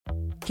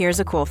Here's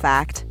a cool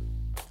fact.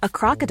 A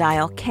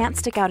crocodile can't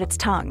stick out its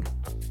tongue.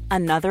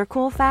 Another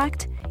cool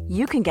fact,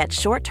 you can get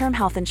short-term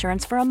health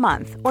insurance for a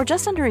month or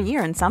just under a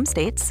year in some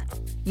states.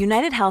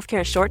 United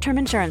Healthcare short-term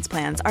insurance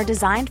plans are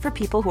designed for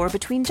people who are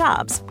between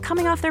jobs,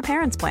 coming off their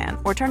parents' plan,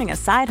 or turning a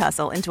side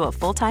hustle into a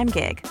full-time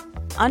gig.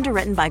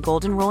 Underwritten by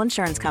Golden Rule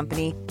Insurance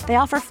Company, they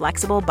offer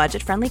flexible,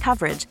 budget-friendly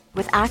coverage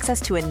with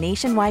access to a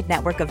nationwide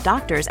network of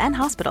doctors and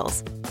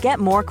hospitals. Get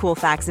more cool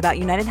facts about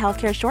United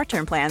Healthcare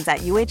short-term plans at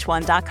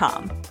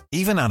uh1.com.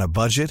 Even on a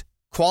budget,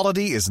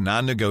 quality is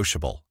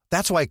non-negotiable.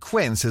 That's why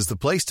Quince is the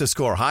place to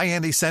score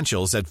high-end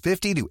essentials at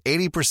 50 to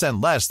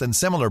 80% less than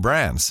similar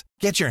brands.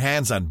 Get your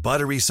hands on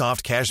buttery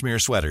soft cashmere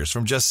sweaters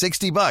from just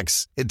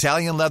 $60,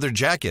 Italian leather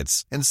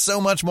jackets, and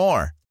so much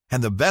more.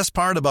 And the best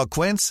part about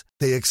Quince,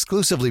 they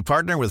exclusively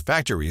partner with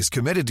factories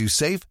committed to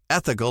safe,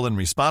 ethical, and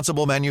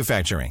responsible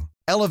manufacturing.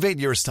 Elevate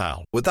your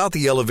style without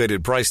the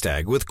elevated price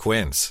tag with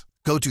Quince.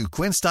 Go to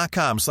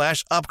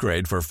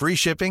quince.com/upgrade for free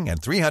shipping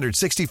and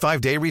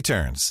 365-day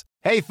returns.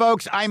 Hey,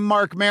 folks, I'm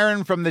Mark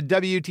Maron from the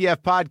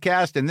WTF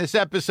Podcast, and this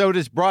episode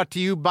is brought to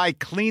you by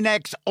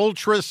Kleenex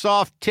Ultra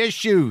Soft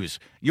Tissues,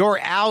 your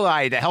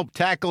ally to help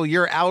tackle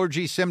your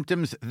allergy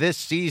symptoms this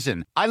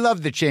season. I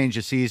love the change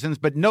of seasons,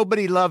 but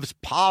nobody loves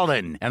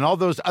pollen and all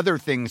those other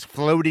things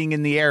floating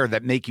in the air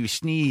that make you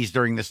sneeze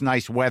during this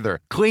nice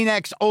weather.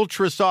 Kleenex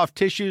Ultra Soft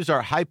Tissues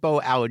are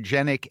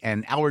hypoallergenic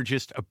and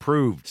allergist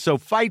approved, so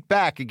fight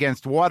back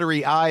against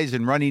watery eyes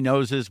and runny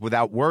noses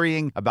without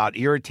worrying about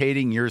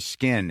irritating your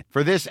skin.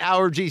 For this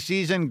allergy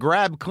season,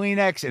 grab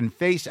Kleenex and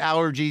face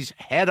allergies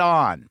head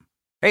on.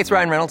 Hey, it's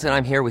Ryan Reynolds, and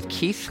I'm here with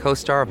Keith,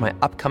 co-star of my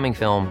upcoming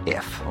film,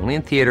 If, only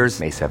in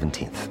theaters May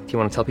 17th. Do you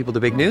want to tell people the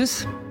big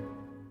news?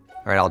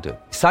 All right, I'll do it.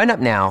 Sign up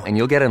now and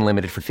you'll get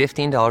unlimited for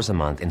 $15 a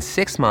month and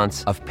 6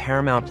 months of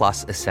Paramount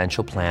Plus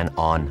Essential Plan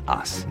on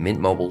us.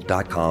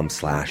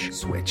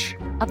 MintMobile.com/switch.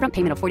 Upfront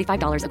payment of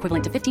 $45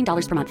 equivalent to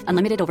 $15 per month.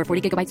 Unlimited over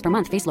 40 gigabytes per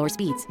month. Face lower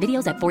speeds.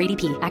 Videos at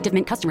 480p. Active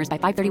Mint customers by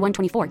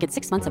 531.24 get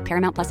 6 months of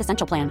Paramount Plus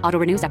Essential Plan. Auto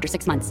renews after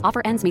 6 months.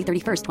 Offer ends May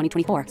 31st,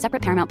 2024.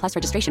 Separate Paramount Plus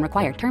registration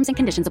required. Terms and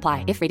conditions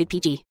apply if rated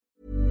PG.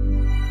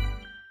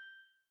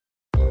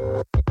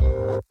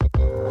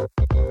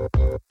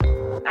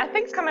 I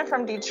think coming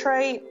from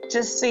Detroit,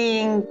 just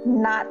seeing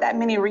not that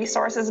many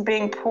resources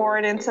being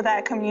poured into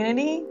that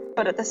community,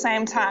 but at the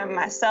same time,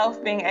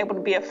 myself being able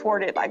to be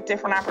afforded like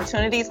different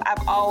opportunities,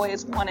 I've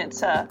always wanted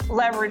to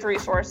leverage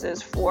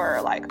resources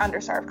for like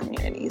underserved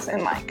communities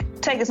and like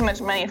take as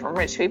much money from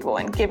rich people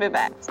and give it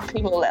back to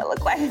people that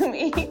look like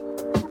me.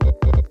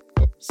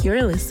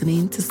 You're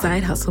listening to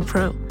Side Hustle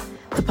Pro,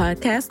 the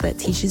podcast that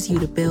teaches you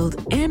to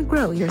build and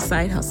grow your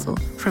side hustle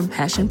from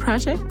passion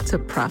project to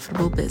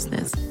profitable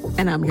business.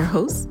 And I'm your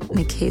host,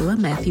 Nicaila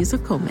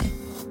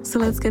Matthews-Okome. So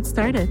let's get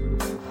started.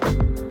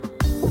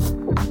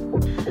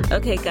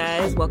 Okay,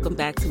 guys, welcome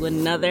back to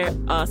another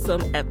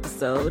awesome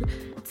episode.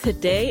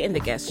 Today in the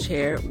guest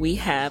chair, we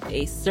have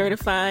a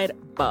certified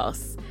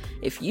boss.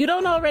 If you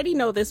don't already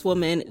know this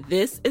woman,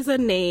 this is a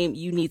name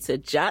you need to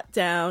jot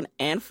down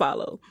and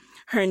follow.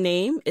 Her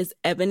name is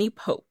Ebony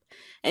Pope,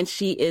 and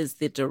she is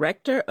the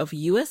Director of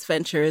U.S.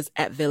 Ventures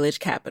at Village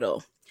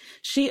Capital.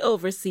 She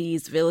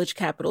oversees Village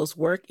Capital's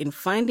work in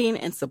finding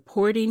and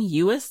supporting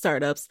U.S.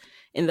 startups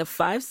in the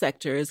 5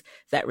 sectors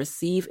that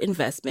receive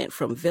investment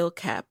from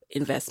VilCap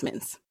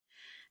Investments.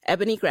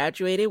 Ebony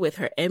graduated with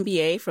her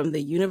MBA from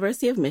the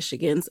University of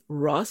Michigan's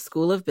Ross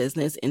School of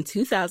Business in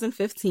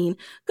 2015,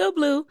 Go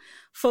Blue,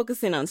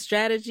 focusing on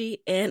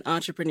strategy and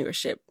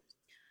entrepreneurship.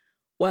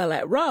 While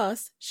at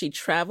Ross, she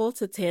traveled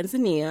to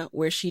Tanzania,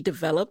 where she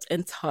developed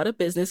and taught a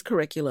business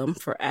curriculum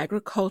for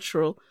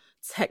agricultural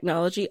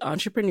technology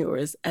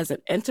entrepreneurs as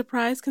an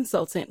enterprise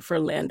consultant for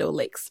Land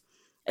O'Lakes.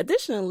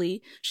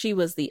 Additionally, she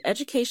was the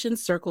Education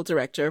Circle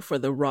Director for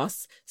the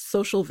Ross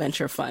Social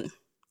Venture Fund.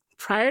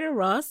 Prior to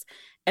Ross,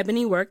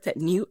 Ebony worked at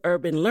New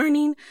Urban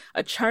Learning,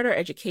 a charter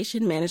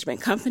education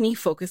management company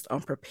focused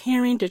on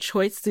preparing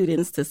Detroit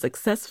students to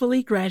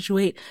successfully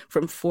graduate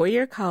from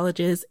 4-year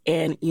colleges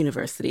and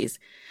universities.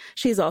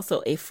 She's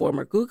also a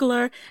former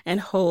Googler and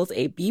holds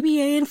a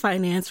BBA in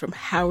finance from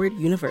Howard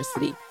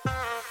University.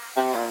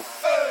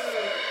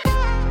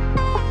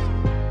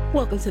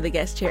 Welcome to the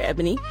guest chair,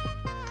 Ebony.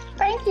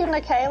 Thank you,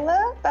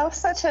 Nicaila. That was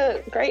such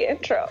a great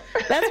intro.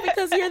 That's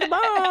because you're the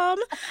bomb.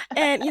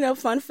 And,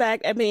 fun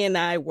fact, Ebony and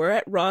I were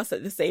at Ross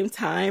at the same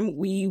time.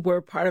 We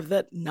were part of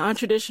the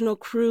non-traditional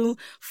crew,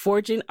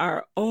 forging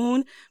our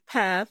own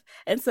path.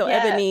 And so,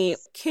 yes. Ebony,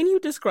 can you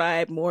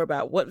describe more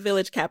about what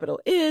Village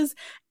Capital is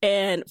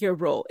and your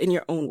role in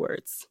your own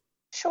words?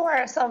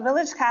 Sure. So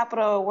Village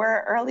Capital, we're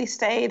an early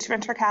stage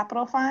venture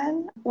capital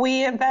fund.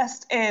 We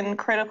invest in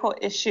critical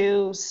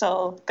issues.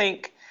 So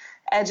think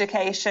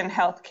education,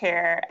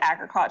 healthcare,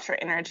 agriculture,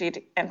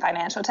 energy, and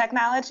financial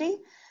technology.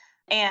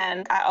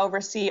 And I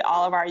oversee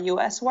all of our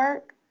U.S.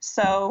 work.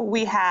 So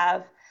we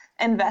have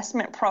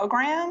investment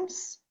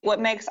programs. What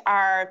makes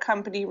our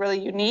company really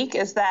unique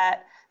is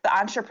that the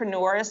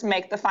entrepreneurs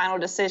make the final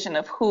decision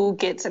of who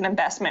gets an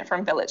investment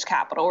from Village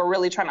Capital. We're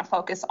really trying to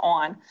focus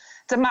on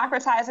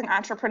democratizing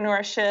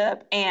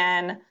entrepreneurship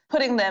and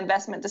putting the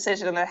investment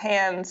decision in the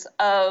hands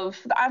of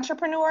the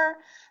entrepreneur.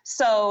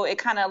 So it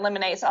kind of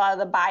eliminates a lot of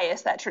the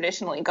bias that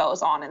traditionally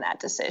goes on in that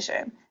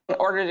decision. In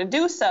order to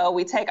do so,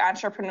 we take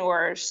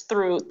entrepreneurs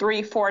through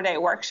 3 4-day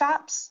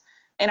workshops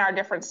in our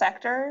different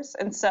sectors.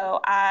 And so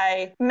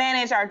I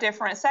manage our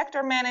different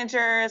sector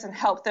managers and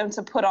help them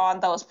to put on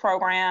those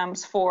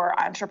programs for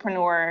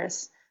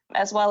entrepreneurs,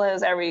 as well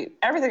as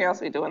everything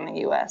else we do in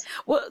the U.S.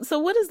 Well, so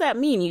what does that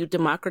mean? You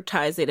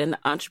democratize it and the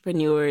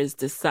entrepreneurs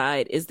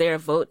decide, is there a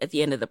vote at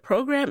the end of the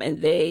program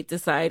and they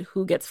decide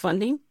who gets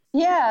funding?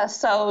 Yeah,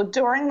 so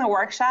during the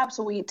workshops,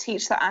 we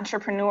teach the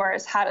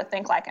entrepreneurs how to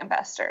think like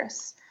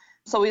investors.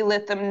 So we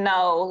let them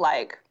know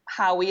like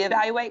how we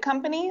evaluate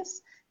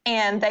companies,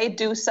 and they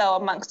do so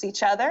amongst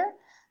each other.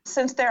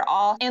 Since they're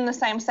all in the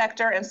same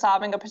sector and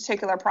solving a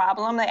particular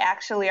problem, they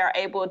actually are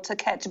able to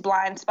catch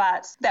blind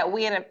spots that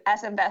we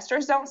as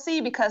investors don't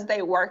see because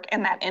they work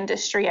in that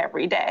industry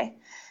every day.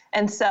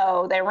 And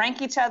so they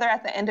rank each other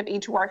at the end of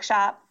each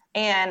workshop.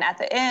 And at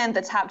the end,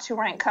 the top 2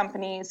 ranked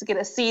companies get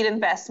a seed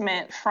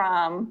investment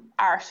from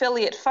our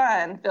affiliate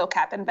fund,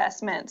 VilCap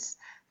Investments,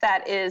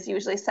 that is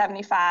usually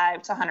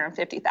 $75,000 to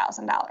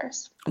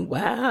 $150,000.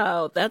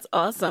 Wow, that's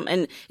awesome.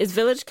 And is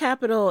Village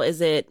Capital,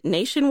 is it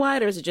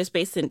nationwide or is it just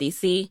based in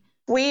D.C.?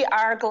 We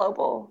are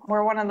global.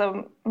 We're one of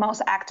the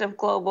most active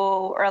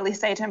global early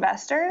stage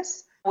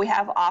investors. We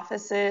have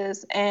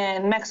offices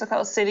in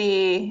Mexico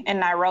City, in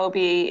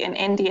Nairobi, in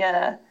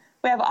India.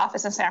 We have an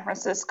office in San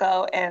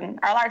Francisco, and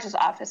our largest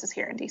office is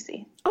here in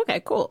D.C. Okay,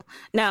 cool.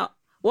 Now,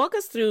 walk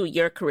us through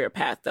your career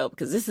path, though,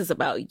 because this is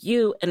about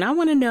you. And I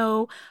want to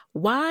know,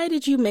 why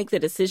did you make the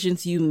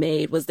decisions you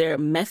made? Was there a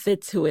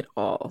method to it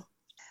all?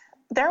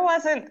 There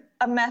wasn't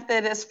a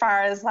method as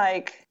far as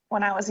like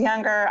when I was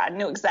younger, I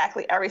knew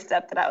exactly every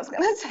step that I was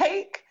going to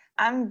take.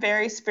 I'm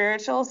very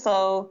spiritual,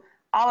 so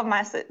all of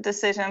my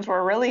decisions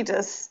were really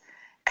just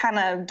kind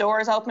of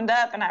doors opened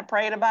up and I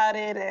prayed about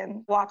it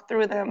and walked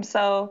through them.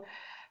 So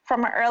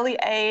from an early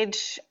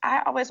age,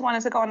 I always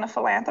wanted to go into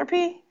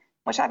philanthropy,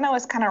 which I know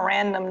is kind of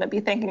random to be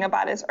thinking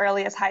about as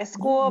early as high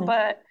school,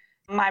 but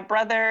my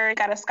brother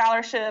got a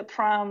scholarship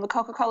from the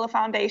Coca-Cola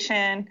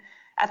Foundation.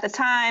 At the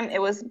time,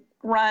 it was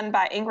run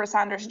by Ingrid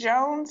Saunders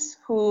Jones,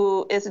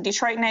 who is a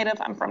Detroit native.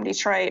 I'm from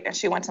Detroit, and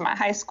she went to my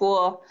high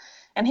school.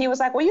 And he was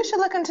like, well, you should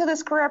look into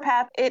this career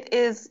path. It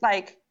is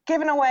like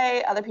giving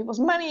away other people's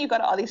money. You go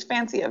to all these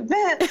fancy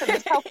events and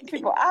just helping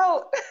people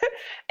out.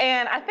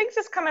 And I think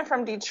just coming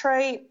from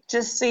Detroit,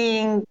 just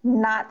seeing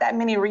not that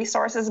many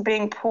resources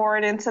being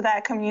poured into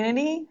that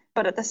community,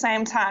 but at the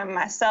same time,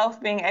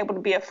 myself being able to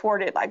be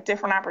afforded like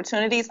different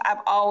opportunities, I've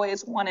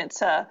always wanted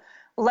to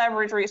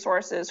leverage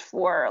resources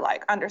for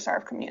like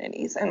underserved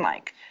communities and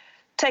like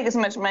take as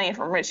much money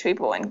from rich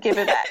people and give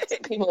it back to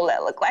people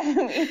that look like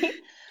me.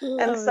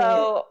 And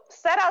so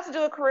set out to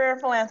do a career in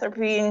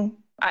philanthropy.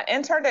 I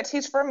interned at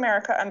Teach for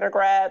America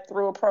undergrad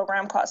through a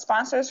program called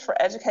Sponsors for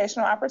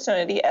Educational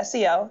Opportunity,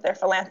 SEO, their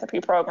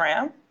philanthropy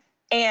program,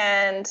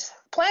 and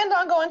planned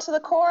on going to the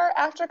Corps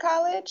after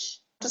college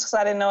just because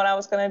I didn't know what I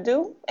was going to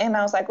do. And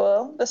I was like,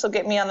 well, this will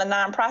get me on the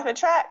nonprofit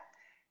track.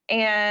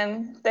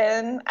 And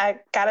then I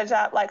got a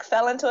job, like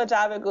fell into a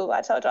job at Google.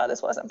 I told y'all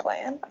this wasn't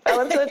planned. I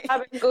fell into a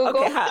job at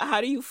Google. Okay,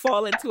 how do you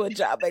fall into a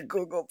job at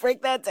Google?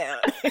 Break that down.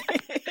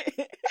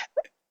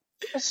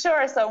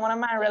 Sure. So one of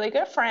my really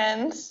good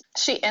friends,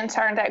 she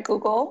interned at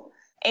Google,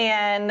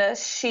 and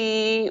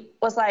she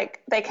was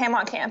like, they came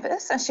on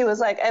campus, and she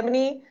was like,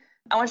 Ebony,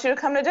 I want you to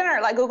come to dinner.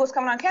 Like, Google's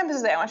coming on campus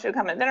today. I want you to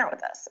come to dinner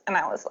with us. And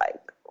I was like,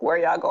 where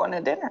y'all going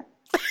to dinner?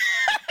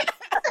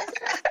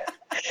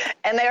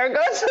 And they were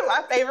going to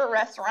my favorite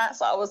restaurant.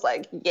 So I was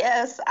like,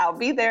 yes, I'll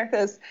be there,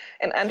 because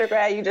in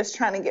undergrad, you're just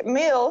trying to get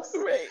meals.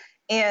 Right.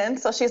 And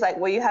so she's like,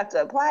 well, you have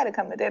to apply to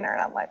come to dinner.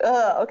 And I'm like,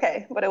 oh,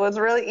 okay. But it was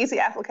a really easy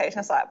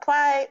application. So I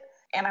applied.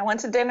 And I went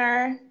to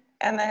dinner,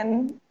 and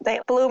then they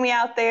flew me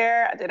out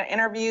there. I did an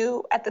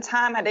interview. At the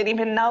time, I didn't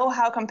even know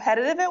how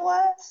competitive it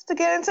was to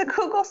get into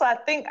Google. So I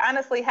think,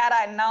 honestly, had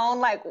I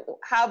known like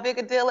how big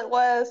a deal it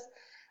was,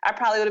 I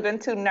probably would have been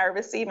too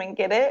nervous to even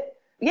get it.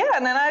 Yeah,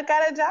 and then I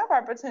got a job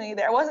opportunity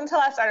there. It wasn't until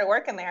I started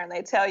working there, and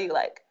they tell you,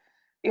 like,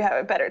 you have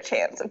a better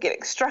chance of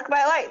getting struck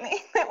by lightning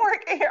than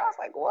working here. I was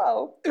like,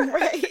 whoa.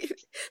 Right.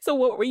 So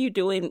what were you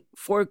doing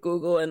for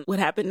Google, and what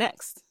happened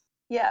next?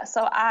 Yeah,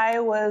 so I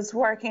was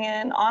working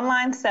in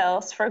online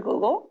sales for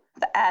Google,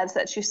 the ads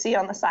that you see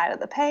on the side of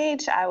the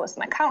page. I was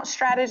an account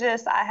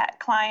strategist. I had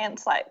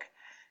clients like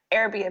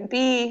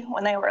Airbnb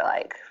when they were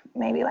like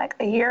maybe like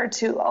a year or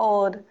two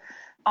old.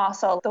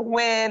 Also,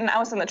 I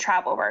was in the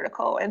travel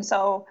vertical. And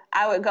so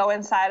I would go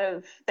inside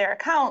of their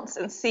accounts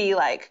and see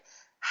like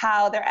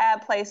how their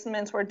ad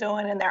placements were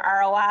doing and their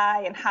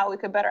ROI and how we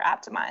could better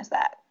optimize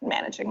that,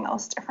 managing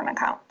those different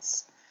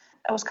accounts.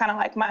 It was kind of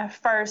like my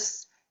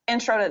first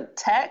intro to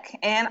tech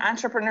and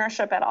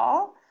entrepreneurship at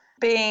all.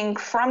 being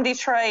from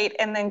Detroit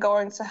and then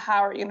going to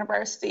Howard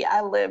University,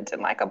 I lived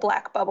in like a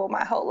Black bubble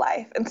my whole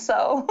life. And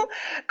so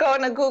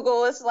going to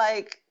Google was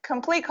like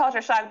complete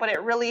culture shock, but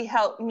it really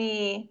helped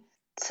me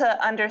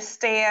to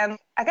understand.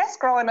 I guess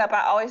growing up,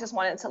 I always just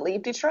wanted to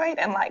leave Detroit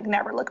and like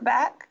never look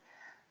back.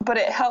 But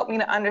it helped me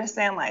to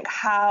understand like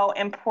how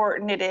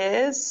important it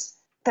is.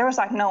 There was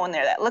like no one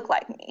there that looked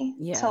like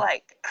me to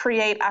like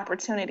create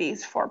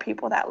opportunities for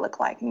people that look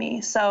like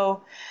me.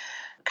 So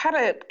kind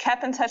of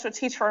kept in touch with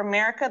Teach for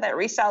America that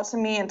reached out to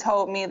me and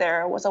told me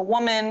there was a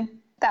woman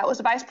that was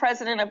vice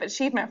president of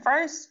Achievement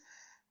First,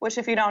 which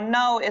if you don't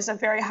know is a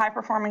very high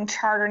performing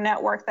charter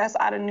network that's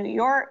out of New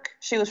York.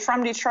 She was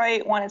from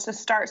Detroit, wanted to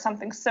start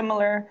something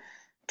similar.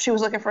 She was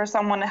looking for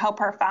someone to help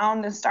her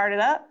found and start it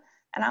up.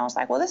 And I was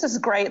like, well, this is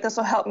great. This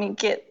will help me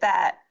get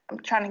that. I'm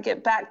trying to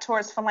get back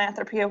towards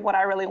philanthropy of what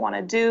I really want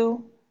to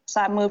do.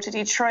 So I moved to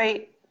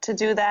Detroit to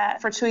do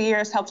that for 2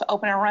 years, helped to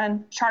open and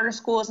run charter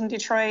schools in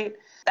Detroit.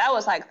 That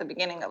was like the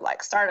beginning of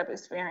like startup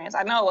experience.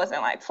 I know it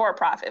wasn't like for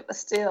profit, but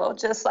still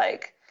just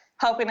like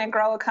helping to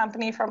grow a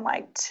company from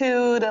like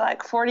 2 to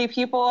like 40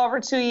 people over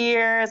 2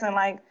 years and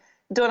like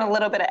doing a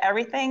little bit of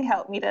everything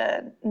helped me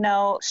to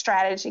know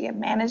strategy and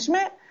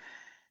management.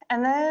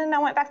 And then I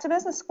went back to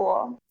business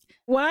school.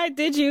 Why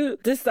did you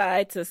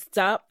decide to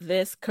stop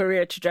this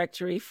career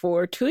trajectory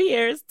for 2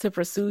 years to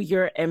pursue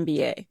your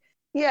MBA?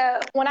 Yeah,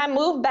 when I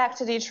moved back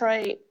to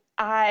Detroit,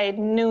 I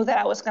knew that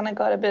I was going to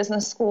go to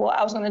business school.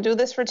 I was going to do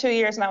this for 2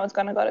 years and I was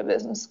going to go to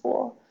business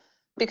school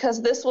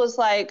because this was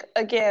like,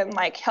 again,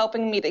 like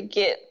helping me to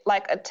get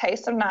like a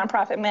taste of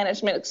nonprofit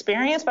management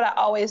experience. But I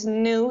always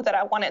knew that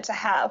I wanted to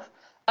have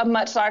a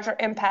much larger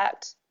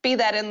impact, be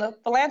that in the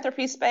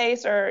philanthropy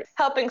space or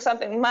helping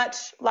something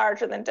much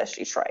larger than just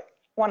Detroit.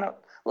 Want to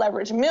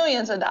leverage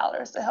millions of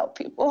dollars to help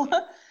people.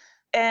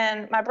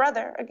 And my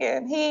brother,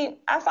 again,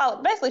 I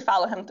basically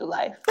follow him through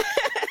life.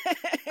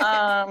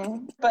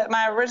 But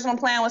my original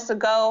plan was to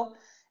go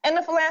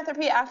into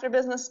philanthropy after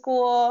business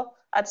school.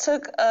 I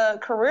took a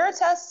career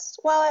test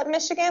while at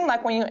Michigan.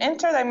 Like when you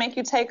enter, they make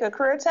you take a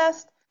career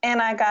test.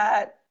 And I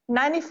got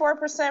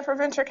 94% for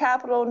venture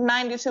capital,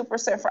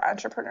 92% for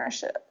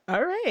entrepreneurship.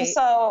 All right. And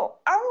so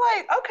I'm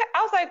like, okay.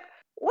 I was like,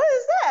 what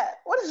is that?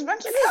 What is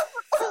venture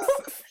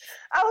capital?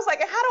 I was like,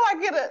 how do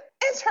I get an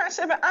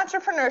internship in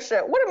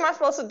entrepreneurship? What am I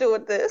supposed to do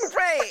with this?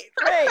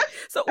 Right.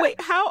 So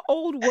wait, how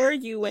old were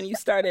you when you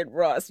started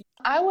Ross?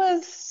 I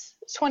was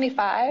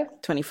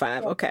 25.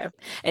 25, okay.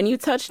 And you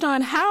touched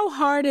on how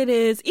hard it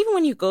is, even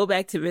when you go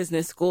back to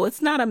business school,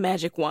 it's not a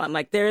magic wand.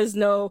 Like there is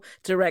no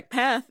direct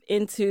path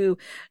into,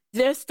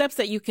 there's steps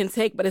that you can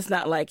take, but it's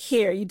not like,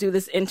 here, you do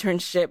this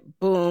internship,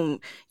 boom,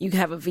 you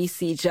have a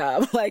VC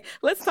job. Like,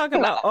 let's talk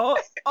about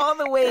all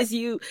the ways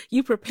you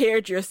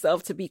prepared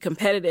yourself to be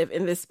competitive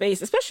in this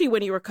space, especially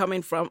when you were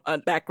coming from a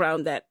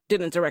background that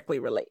didn't directly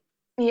relate.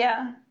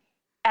 Yeah.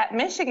 At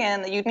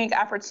Michigan, the unique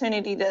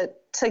opportunity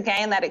to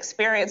gain that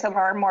experience and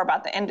learn more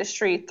about the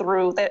industry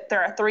through that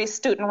there are 3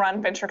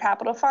 student-run venture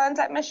capital funds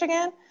at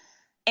Michigan.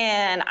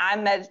 And I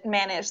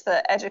manage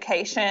the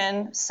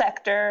education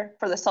sector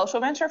for the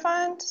social venture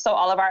fund. So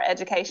all of our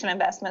education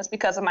investments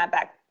because of my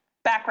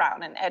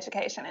background in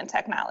education and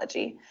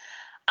technology.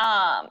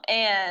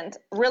 And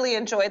really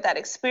enjoyed that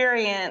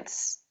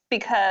experience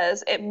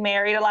because it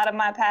married a lot of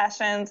my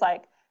passions.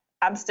 Like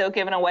I'm still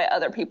giving away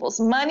other people's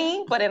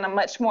money, but in a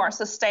much more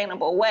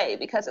sustainable way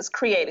because it's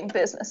creating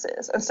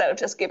businesses instead of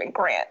just giving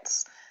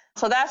grants.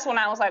 So that's when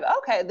I was like,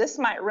 okay, this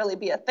might really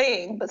be a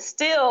thing. But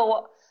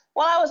still,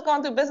 while I was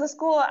going through business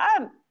school,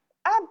 I'd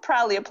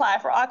probably apply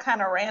for all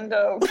kind of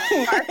random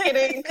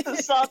marketing,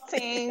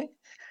 consulting.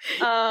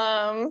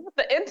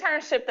 The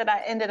internship that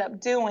I ended up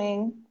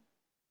doing,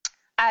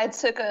 I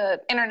took an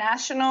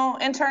international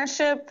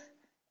internship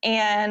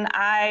and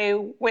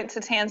I went to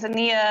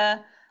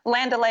Tanzania.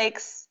 Land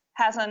O'Lakes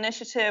has an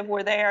initiative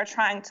where they are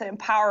trying to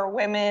empower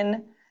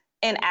women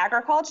in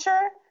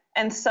agriculture.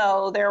 And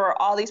so there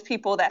were all these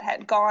people that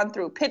had gone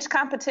through pitch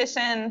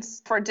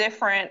competitions for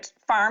different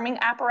farming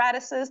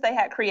apparatuses they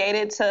had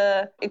created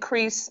to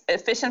increase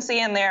efficiency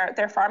in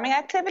their farming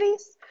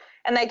activities.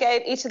 And they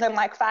gave each of them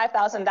like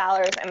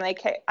 $5,000 and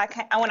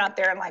I went out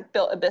there and like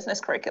built a business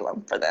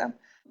curriculum for them.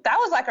 That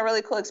was like a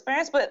really cool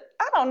experience, but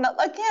I don't know,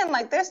 again,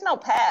 like there's no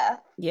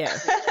path. Yeah.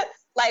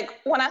 Like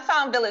when I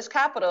found Village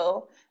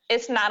Capital,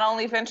 it's not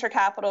only venture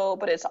capital,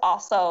 but it's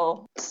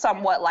also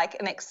somewhat like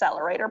an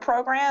accelerator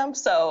program.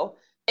 So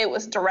it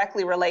was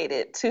directly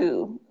related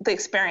to the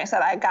experience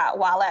that I got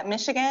while at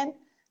Michigan.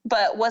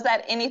 But was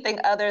that anything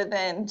other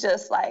than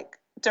just like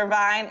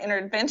divine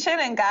intervention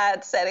and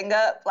God setting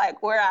up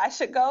like where I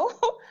should go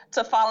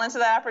to fall into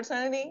that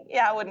opportunity?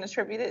 Yeah, I wouldn't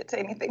attribute it to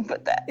anything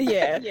but that.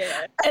 Yeah.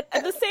 At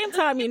the same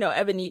time,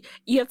 Ebony,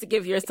 you have to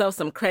give yourself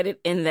some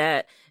credit in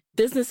that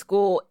business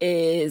school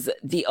is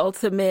the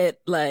ultimate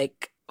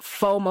like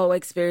FOMO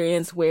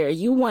experience where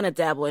you want to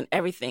dabble in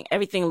everything.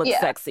 Everything looks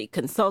sexy.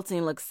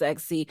 Consulting looks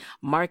sexy.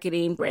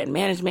 Marketing, brand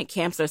management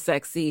camps are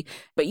sexy.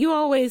 But you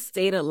always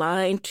stayed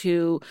aligned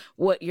to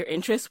what your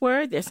interests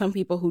were. There's some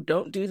people who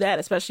don't do that,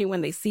 especially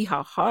when they see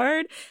how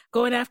hard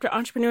going after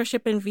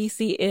entrepreneurship and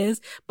VC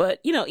is. But,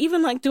 you know,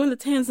 even like doing the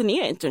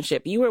Tanzania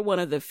internship, you were one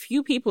of the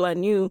few people I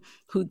knew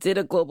who did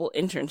a global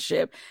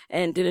internship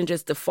and didn't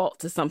just default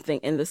to something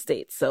in the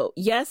States. So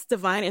yes,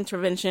 divine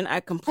intervention.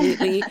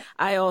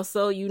 I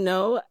also, you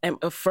know, am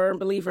a firm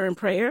believer in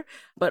prayer,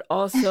 but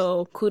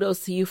also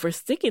kudos to you for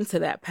sticking to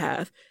that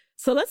path.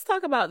 So let's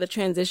talk about the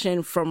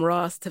transition from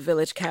Ross to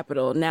Village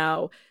Capital.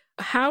 Now,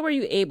 how were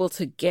you able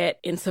to get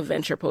into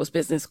venture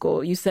post-business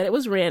school? You said it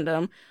was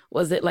random.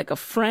 Was it like a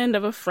friend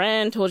of a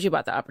friend told you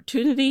about the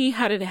opportunity?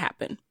 How did it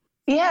happen?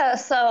 Yeah,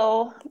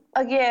 so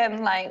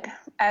again, like,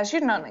 as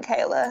you know,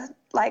 Nikayla,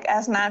 like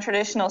as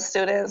non-traditional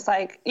students,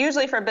 like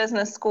usually for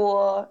business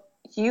school,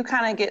 you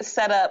kind of get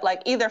set up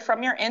like either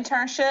from your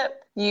internship,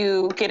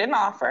 you get an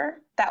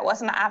offer. That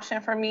wasn't an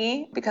option for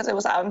me because it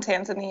was out in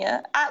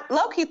Tanzania. I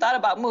low-key thought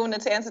about moving to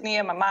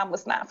Tanzania. My mom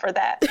was not for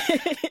that.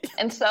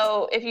 And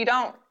so if you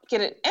don't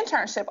get an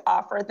internship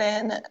offer,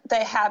 then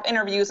they have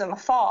interviews in the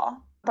fall.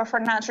 But for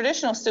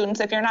non-traditional students,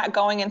 if you're not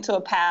going into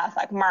a path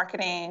like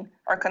marketing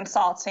or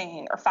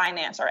consulting or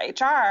finance or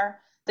HR,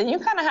 then you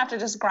kind of have to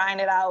just grind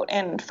it out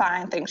and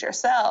find things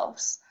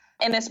yourselves.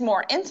 And it's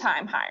more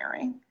in-time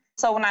hiring.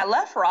 So when I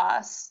left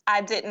Ross,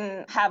 I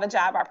didn't have a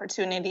job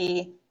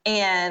opportunity.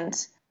 And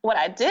what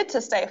I did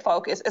to stay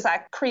focused is I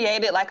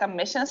created like a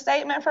mission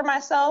statement for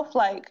myself.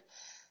 Like,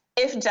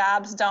 if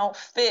jobs don't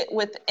fit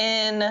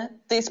within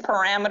these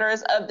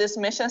parameters of this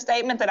mission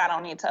statement, then I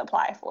don't need to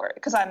apply for it.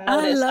 Because I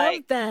noticed, I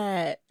love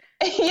that.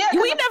 Yeah,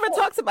 we never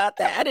talked about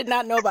that. I did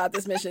not know about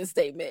this mission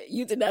statement.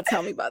 You did not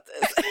tell me about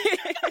this.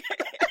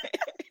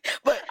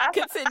 But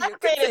continue. I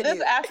created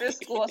this after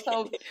school.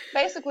 So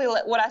basically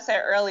what I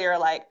said earlier,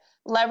 like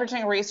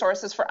leveraging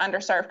resources for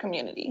underserved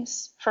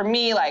communities. For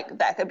me, like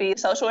that could be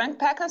social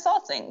impact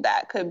consulting.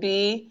 That could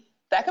be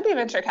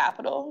venture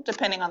capital,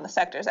 depending on the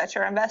sectors that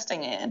you're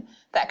investing in.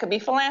 That could be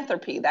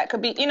philanthropy. That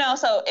could be,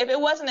 so if it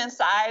wasn't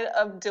inside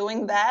of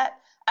doing that,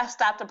 I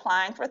stopped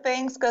applying for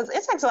things because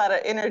it takes a lot of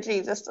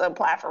energy just to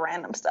apply for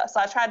random stuff. So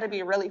I tried to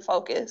be really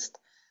focused.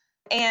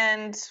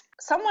 And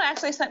someone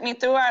actually sent me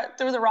through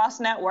the Ross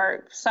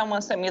network,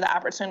 someone sent me the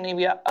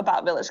opportunity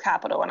about Village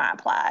Capital and I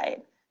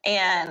applied.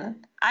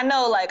 And I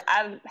know like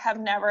I have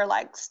never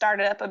like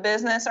started up a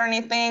business or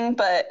anything,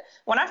 but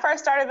when I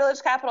first started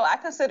Village Capital, I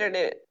considered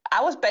it,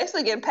 I was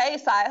basically getting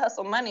paid side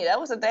hustle money. That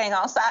was a dang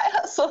on side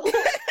hustle.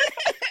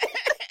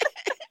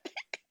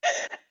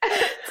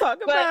 Talk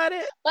about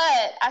it.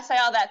 But I say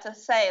all that to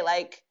say,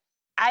 like,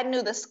 I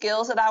knew the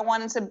skills that I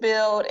wanted to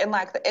build and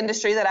like the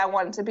industry that I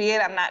wanted to be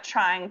in. I'm not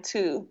trying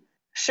to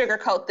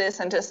sugarcoat this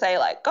and just say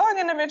like going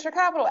into venture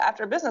capital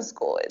after business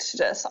school. It's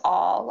just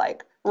all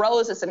like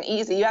roses and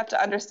easy. You have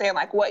to understand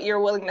like what you're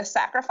willing to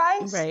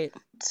sacrifice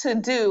to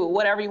do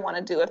whatever you want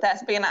to do. If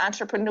that's being an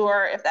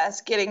entrepreneur, if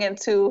that's getting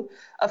into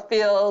a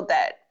field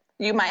that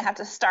you might have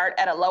to start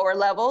at a lower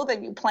level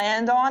than you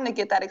planned on to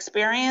get that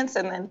experience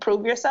and then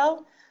prove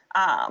yourself.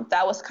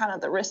 That was kind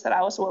of the risk that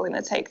I was willing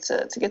to take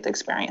to get the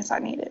experience I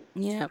needed.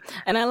 Yeah.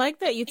 And I like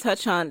that you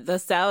touch on the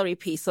salary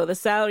piece. So the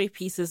salary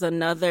piece is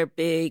another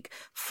big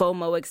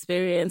FOMO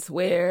experience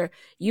where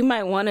you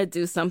might want to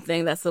do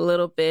something that's a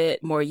little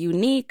bit more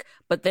unique,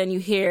 but then you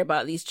hear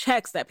about these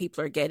checks that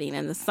people are getting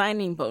and the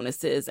signing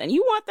bonuses, and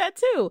you want that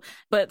too.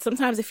 But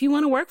sometimes if you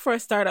want to work for a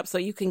startup so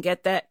you can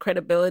get that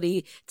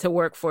credibility to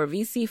work for a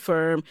VC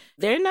firm,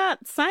 they're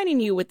not signing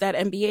you with that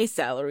MBA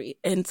salary.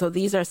 And so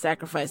these are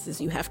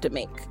sacrifices you have to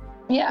make.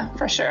 Yeah,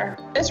 for sure.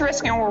 It's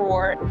risk and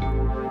reward.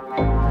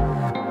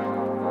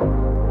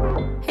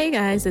 Hey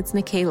guys, it's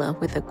Nikayla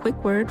with a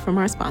quick word from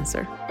our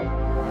sponsor.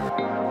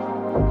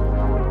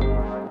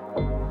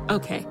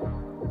 Okay,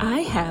 I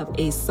have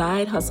a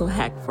side hustle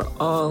hack for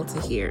all to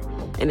hear,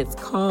 and it's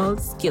called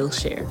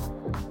Skillshare.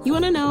 You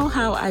want to know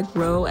how I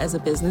grow as a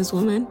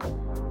businesswoman?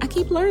 I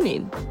keep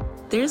learning.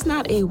 There's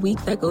not a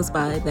week that goes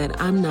by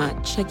that I'm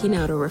not checking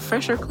out a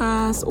refresher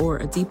class or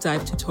a deep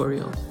dive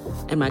tutorial.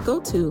 And my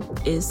go-to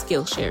is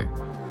Skillshare.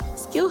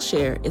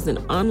 Skillshare is an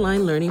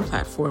online learning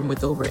platform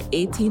with over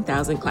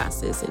 18,000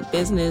 classes in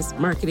business,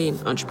 marketing,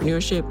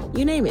 entrepreneurship,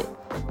 you name it.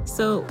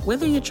 So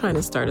whether you're trying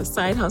to start a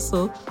side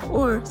hustle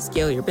or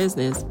scale your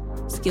business,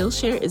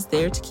 Skillshare is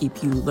there to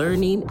keep you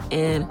learning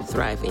and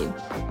thriving.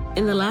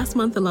 In the last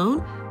month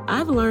alone,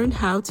 I've learned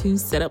how to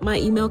set up my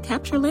email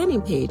capture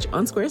landing page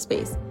on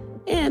Squarespace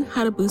and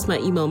how to boost my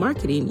email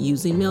marketing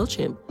using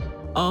MailChimp,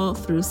 all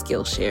through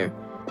Skillshare.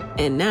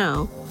 And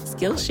now,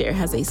 Skillshare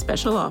has a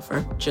special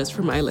offer just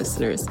for my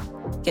listeners.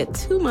 Get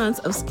 2 months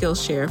of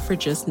Skillshare for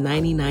just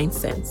 99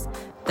 cents.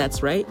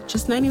 That's right,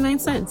 just 99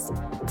 cents.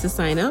 To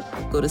sign up,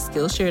 go to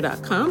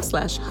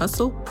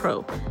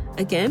Skillshare.com/hustlepro.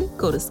 Again,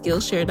 go to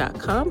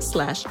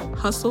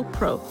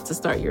Skillshare.com/hustlepro to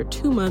start your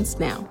 2 months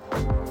now.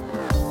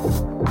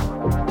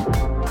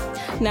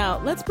 Now,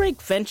 let's break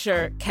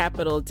venture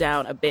capital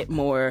down a bit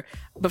more.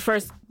 But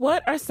first,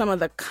 what are some of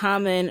the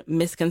common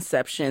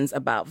misconceptions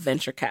about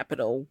venture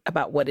capital,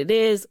 about what it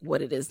is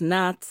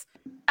not?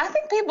 I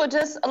think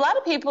a lot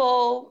of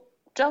people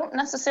don't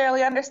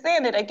necessarily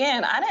understand it.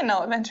 Again, I didn't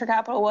know what venture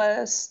capital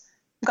was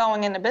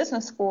going into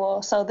business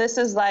school. So this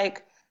is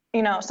like,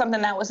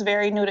 something that was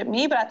very new to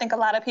me, but I think a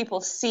lot of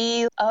people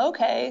see,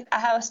 okay, I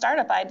have a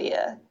startup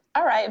idea.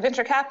 All right,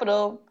 venture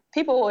capital,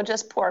 people will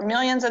just pour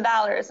millions of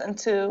dollars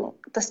into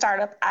the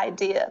startup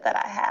idea that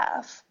I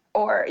have.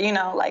 Or,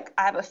 like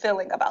I have a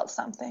feeling about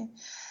something.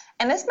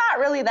 And it's not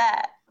really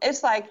that.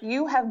 It's like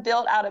you have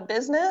built out a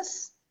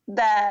business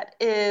that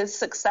is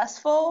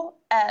successful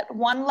at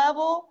one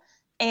level,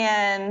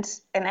 and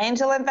an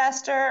angel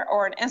investor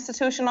or an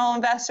institutional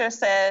investor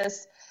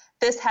says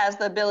this has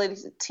the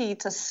ability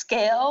to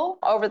scale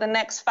over the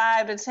next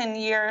 5 to 10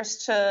 years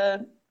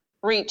to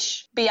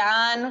reach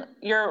beyond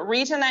your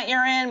region that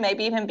you're in,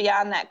 maybe even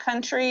beyond that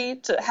country,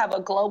 to have a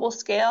global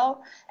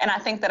scale. And I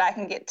think that I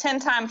can get 10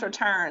 times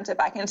returns if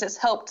I can just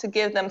help to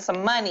give them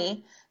some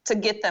money to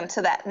get them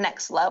to that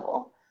next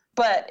level.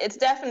 But it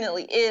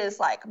definitely is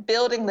like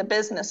building the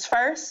business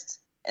first,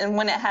 and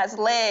when it has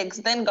legs,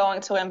 then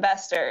going to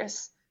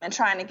investors and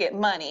trying to get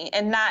money,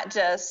 and not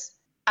just,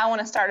 I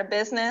want to start a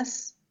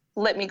business,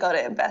 let me go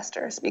to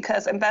investors,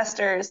 because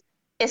investors,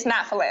 it's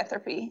not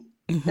philanthropy.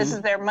 Mm-hmm. This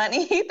is their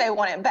money. They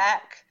want it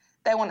back.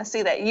 They want to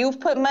see that you've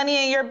put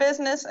money in your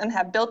business and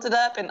have built it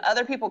up, and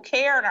other people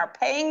care and are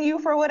paying you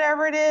for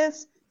whatever it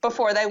is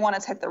before they want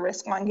to take the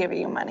risk on giving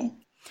you money.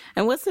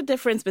 And what's the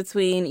difference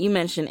between, you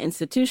mentioned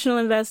institutional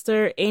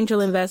investor,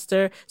 angel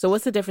investor. So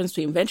what's the difference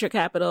between venture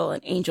capital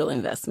and angel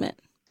investment?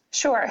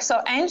 Sure.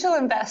 So angel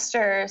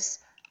investors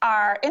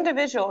are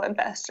individual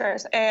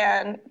investors,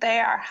 and they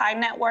are high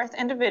net worth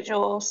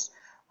individuals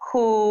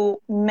who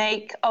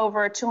make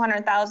over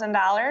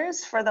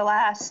 $200,000 for the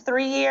last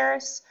 3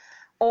 years,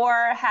 or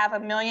have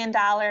 $1 million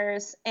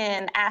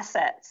in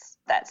assets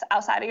that's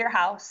outside of your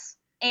house.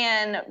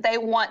 And they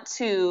want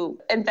to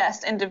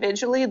invest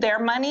individually their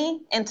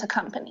money into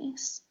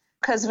companies,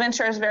 because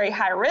venture is very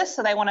high risk.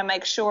 So they want to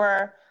make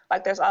sure,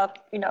 like there's all,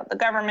 the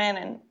government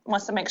and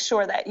wants to make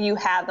sure that you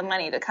have the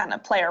money to kind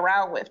of play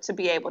around with to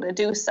be able to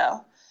do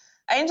so.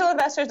 Angel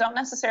investors don't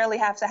necessarily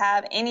have to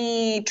have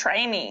any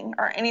training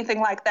or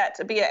anything like that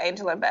to be an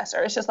angel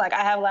investor. It's just like,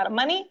 I have a lot of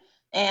money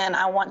and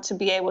I want to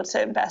be able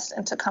to invest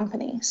into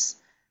companies.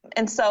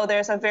 And so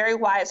there's a very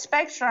wide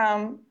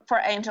spectrum for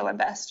angel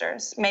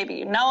investors. Maybe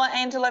you know an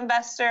angel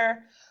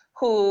investor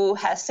who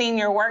has seen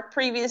your work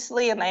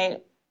previously and they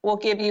will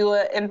give you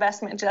an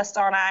investment just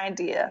on an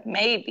idea,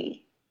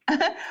 maybe.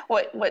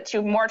 What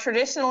you more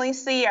traditionally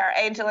see are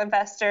angel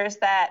investors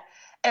that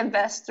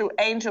invest through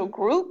angel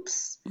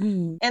groups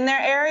in their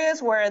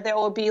areas, where there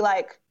will be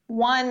like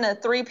 1 to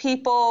 3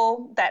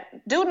 people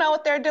that do know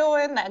what they're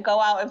doing, that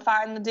go out and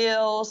find the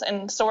deals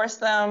and source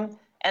them.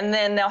 And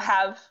then they'll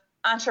have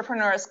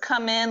entrepreneurs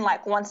come in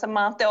like once a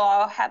month. They'll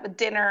all have a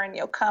dinner and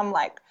you'll come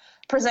like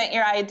present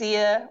your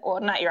idea,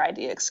 or not your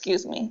idea,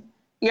 excuse me,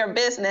 your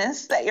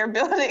business that you're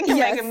building and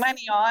making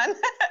money on.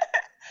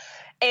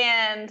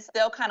 And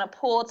they'll kind of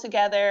pull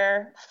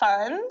together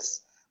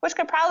funds, which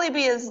could probably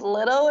be as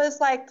little as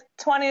like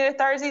 $20,000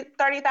 to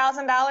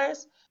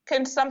 $30,000,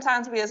 can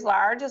sometimes be as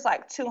large as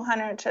like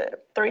 $200,000 to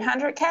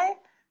 $300,000,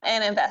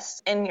 and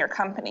invest in your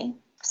company.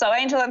 So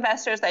angel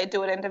investors, they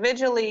do it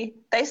individually.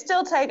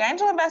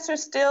 Angel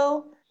investors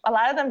a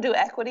lot of them do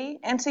equity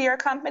into your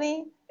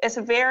company. It's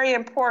very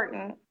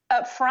important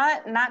up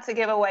front not to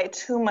give away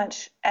too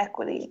much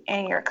equity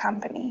in your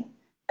company.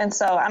 And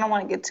so I don't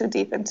want to get too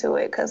deep into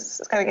it because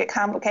it's going to get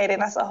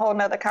complicated. That's a whole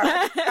nother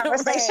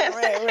conversation.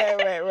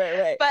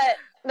 Right. But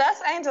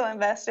that's angel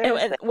investors.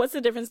 And what's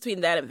the difference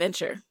between that and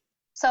venture?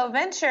 So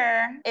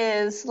venture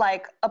is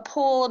like a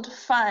pooled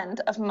fund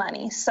of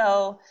money.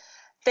 So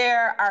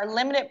there are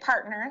limited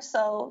partners.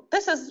 So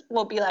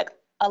will be like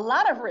a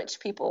lot of rich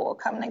people will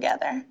come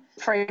together.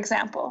 For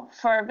example,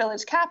 for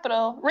Village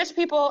Capital, rich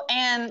people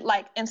and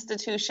like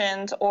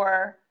institutions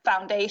or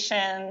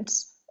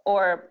foundations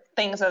or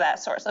things of that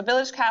sort. So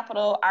Village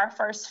Capital, our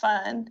first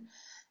fund,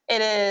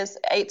 it is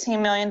an $18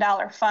 million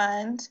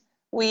fund.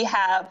 We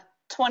have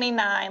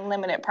 29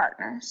 limited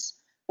partners,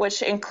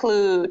 which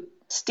include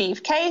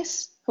Steve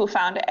Case, who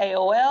founded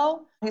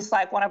AOL. He's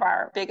like one of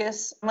our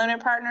biggest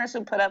limited partners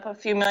who put up a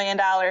few $1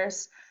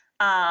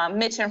 million.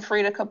 Mitch and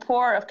Frida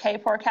Kapoor of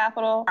Kapor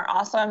Capital are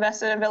also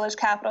invested in Village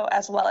Capital,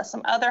 as well as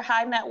some other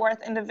high net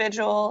worth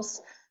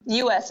individuals.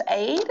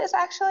 USAID is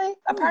actually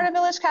a part of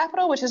Village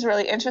Capital, which is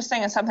really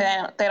interesting and something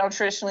they don't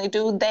traditionally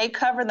do. They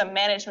cover the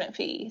management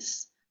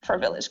fees for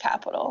Village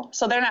Capital.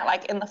 So they're not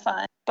like in the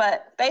fund.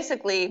 But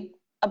basically,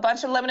 a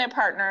bunch of limited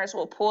partners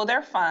will pool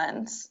their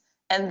funds,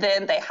 and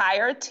then they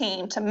hire a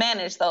team to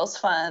manage those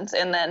funds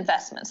and the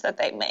investments that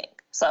they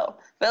make. So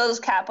Village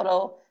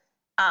Capital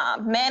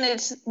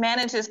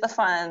manages the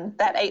fund,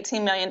 that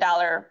 $18 million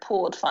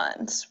pooled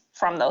funds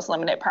from those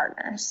limited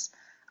partners.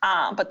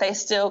 But they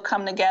still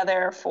come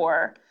together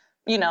for,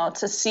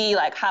 to see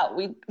like how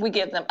we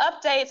give them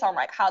updates on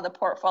like how the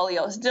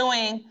portfolio is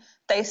doing.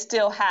 They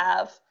still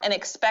have an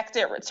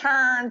expected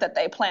return that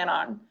they plan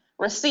on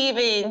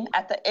receiving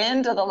at the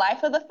end of the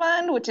life of the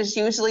fund, which is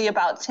usually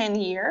about 10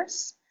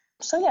 years.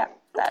 So yeah,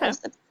 that is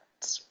the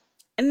difference.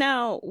 And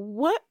now,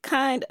 what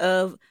kind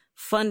of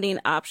funding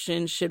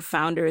options should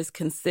founders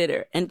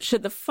consider? And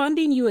should the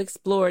funding you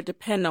explore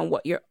depend on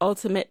what your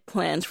ultimate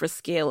plans for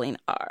scaling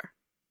are?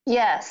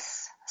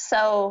 Yes.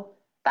 So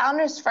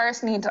founders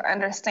first need to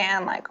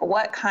understand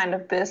what kind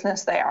of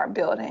business they are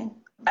building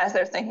as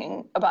they're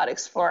thinking about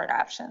exploring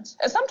options.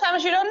 And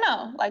sometimes you don't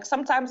know.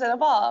 Sometimes it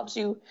evolves.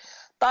 You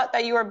thought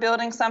that you were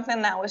building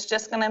something that was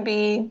just going to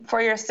be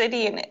for your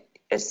city, and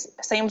it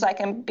seems like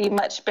it can be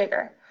much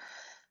bigger.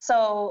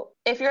 So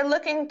if you're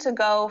looking to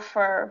go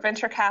for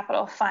venture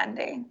capital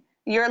funding,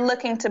 you're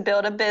looking to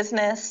build a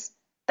business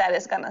that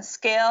is going to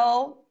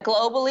scale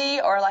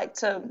globally or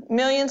to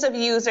millions of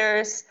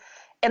users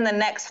in the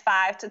next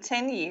 5 to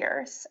 10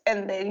 years,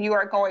 and then you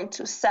are going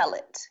to sell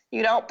it.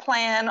 You don't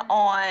plan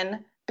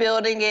on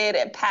building it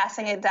and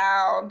passing it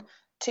down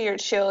to your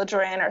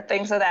children or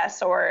things of that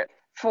sort.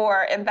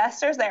 For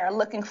investors, they are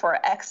looking for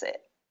an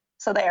exit.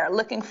 So they are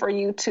looking for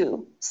you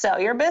to sell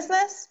your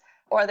business,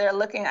 or they're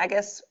looking,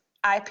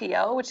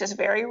 IPO, which is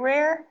very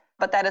rare,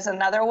 but that is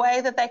another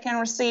way that they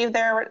can receive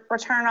their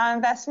return on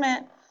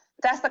investment.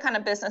 That's the kind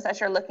of business that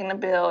you're looking to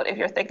build if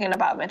you're thinking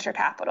about venture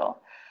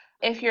capital.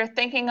 If you're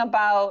thinking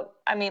about,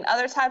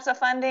 other types of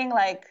funding,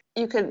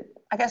 you could,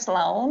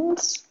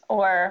 loans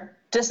or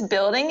just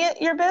building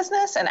your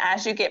business. And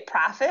as you get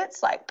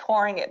profits,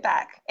 pouring it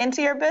back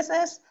into your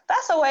business,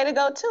 that's a way to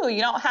go too. You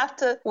don't have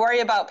to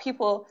worry about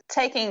people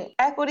taking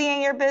equity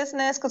in your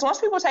business, because once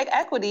people take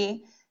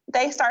equity,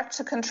 they start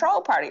to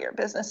control part of your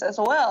business as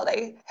well.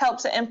 They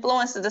help to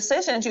influence the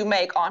decisions you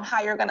make on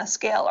how you're going to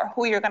scale or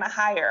who you're going to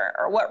hire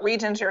or what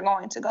regions you're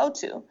going to go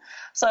to.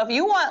 So if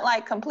you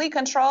want complete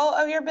control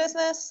of your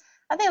business,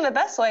 I think the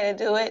best way to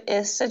do it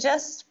is to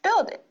just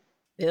build it.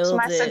 That's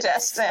my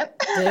suggestion.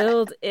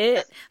 Build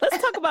it. Let's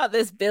talk about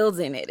this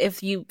building it.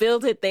 If you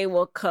build it, they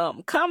will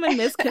come. Common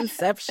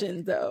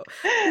misconception, though.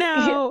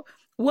 Now,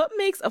 what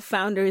makes a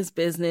founder's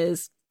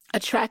business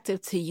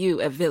attractive to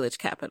you at Village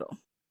Capital?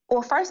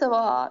 Well, first of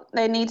all,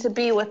 they need to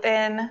be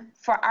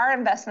for our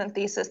investment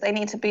thesis, they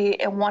need to be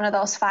in one of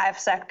those 5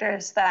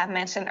 sectors that I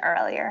mentioned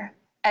earlier: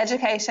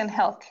 education,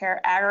 healthcare,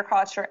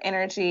 agriculture,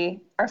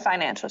 energy, or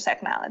financial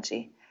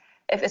technology.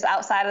 If it's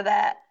outside of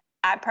that,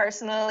 I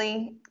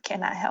personally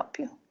cannot help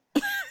you.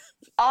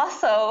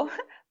 Also,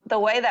 the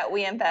way that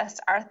we invest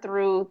are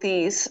through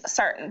these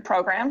certain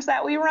programs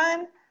that we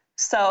run.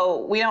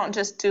 So we don't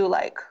just do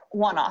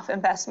one-off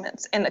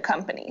investments in the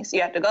companies.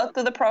 You have to go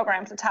through the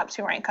programs, the top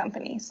 2 ranked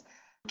companies,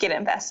 get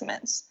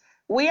investments.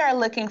 We are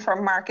looking for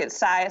market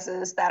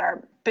sizes that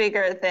are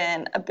bigger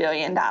than $1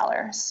 billion.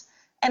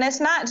 And it's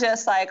not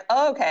just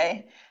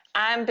okay,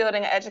 I'm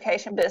building an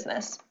education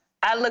business.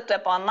 I looked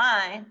up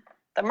online.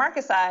 The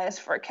market size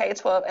for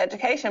K-12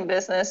 education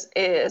business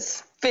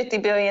is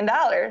 $50 billion.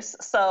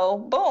 So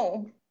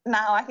boom,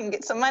 now I can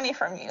get some money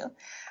from you.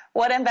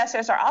 What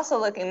investors are also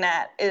looking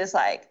at is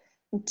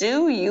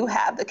do you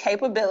have the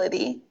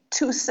capability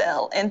to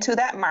sell into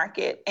that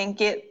market and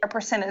get a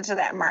percentage of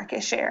that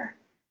market share?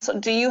 So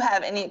do you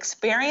have any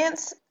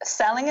experience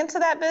selling into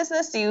that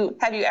business?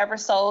 Have you ever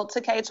sold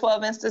to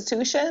K-12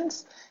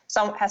 institutions?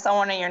 Has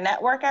someone in your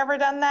network ever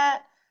done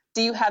that?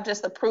 Do you have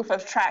just the proof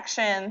of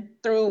traction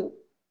through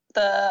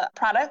the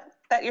product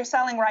that you're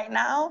selling right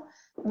now?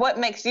 What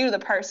makes you the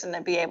person to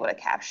be able to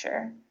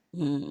capture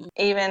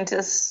even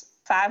just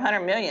 500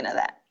 million of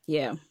that?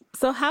 Yeah.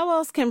 So how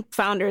else can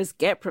founders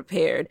get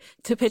prepared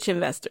to pitch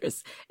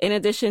investors? In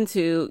addition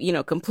to,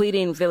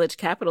 completing Village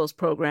Capital's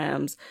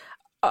programs,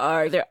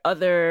 are there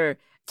other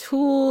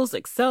tools,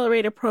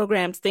 accelerator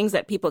programs, things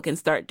that people can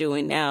start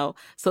doing now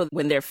so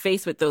when they're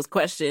faced with those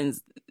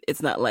questions,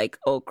 it's not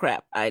oh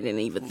crap, I didn't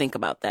even think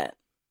about that?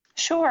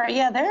 Sure.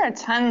 Yeah, there are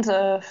tons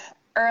of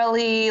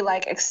early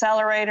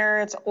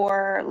accelerators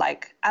or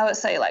I would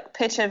say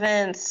pitch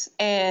events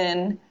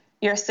in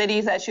your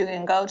cities that you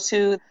can go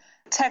to.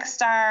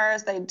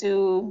 Techstars, they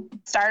do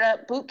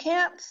startup boot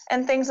camps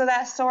and things of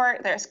that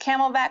sort. There's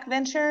Camelback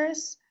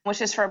Ventures,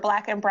 which is for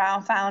Black and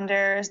Brown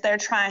founders. They're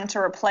trying to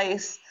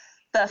replace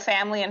the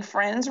family and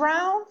friends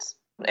rounds.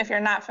 If you're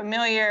not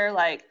familiar,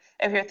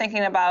 if you're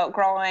thinking about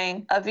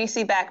growing a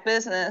VC-backed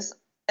business,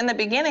 in the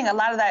beginning, a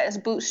lot of that is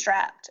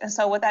bootstrapped. And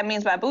so what that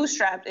means by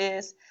bootstrapped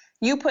is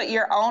you put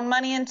your own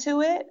money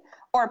into it,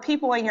 or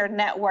people in your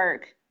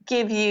network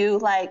give you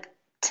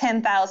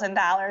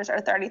 $10,000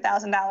 or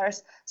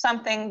 $30,000,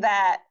 something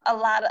that a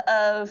lot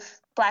of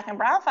Black and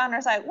Brown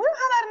founders we don't have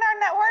that in our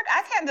network.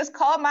 I can't just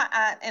call my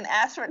aunt and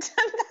ask for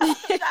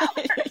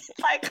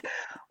 $10,000.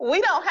 We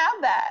don't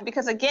have that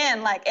because,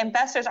 again,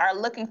 investors are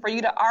looking for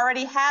you to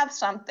already have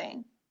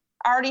something,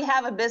 already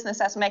have a business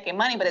that's making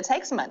money, but it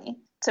takes money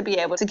to be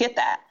able to get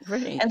that.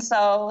 Right. And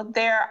so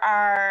there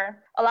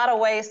are a lot of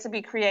ways to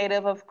be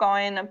creative of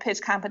going to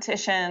pitch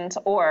competitions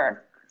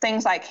or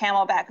things like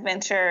Camelback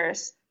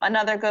Ventures.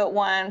 Another good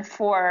one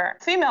for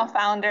female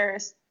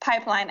founders,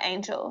 Pipeline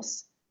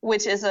Angels,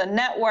 which is a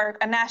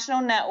network, a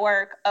national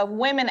network of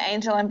women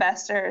angel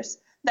investors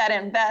that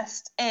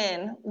invest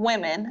in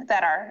women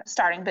that are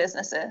starting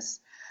businesses.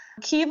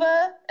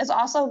 Kiva is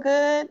also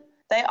good.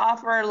 They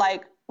offer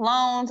like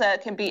loans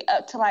that can be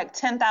up to like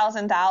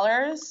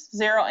 $10,000,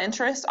 zero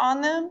interest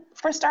on them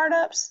for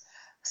startups.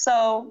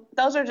 So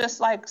those are just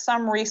like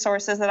some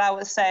resources that I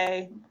would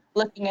say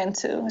looking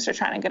into as you're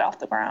trying to get off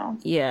the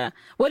ground. Yeah.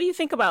 What do you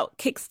think about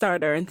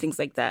Kickstarter and things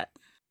like that?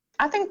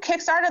 I think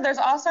Kickstarter, there's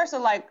all sorts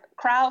of like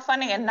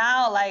crowdfunding, and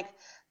now like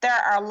there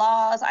are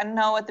laws. I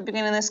know at the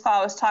beginning of this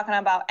call I was talking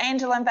about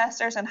angel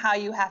investors and how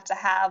you have to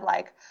have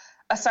like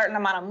a certain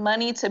amount of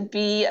money to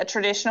be a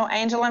traditional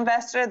angel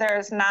investor.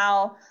 There's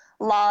now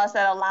laws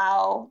that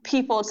allow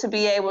people to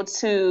be able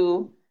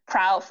to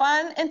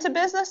crowdfund into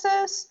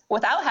businesses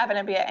without having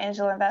to be an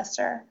angel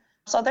investor.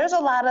 So there's a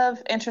lot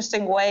of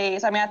interesting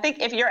ways. I mean, I think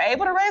if you're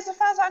able to raise the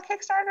funds on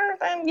Kickstarter,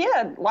 then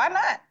yeah, why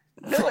not?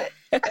 Do it.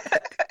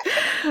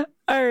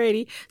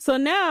 Alrighty. So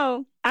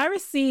now I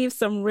received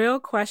some real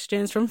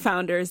questions from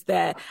founders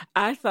that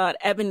I thought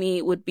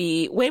Ebony would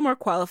be way more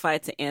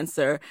qualified to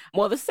answer.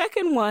 Well, the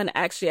second one,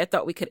 actually, I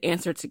thought we could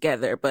answer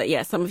together. But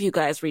yeah, some of you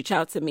guys reach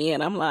out to me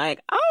and I'm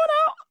like, oh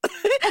no,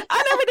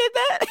 I never did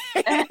that.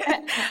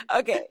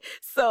 Okay.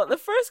 So the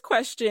first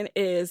question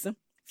is,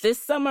 this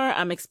summer,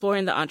 I'm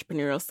exploring the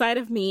entrepreneurial side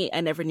of me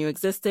I never knew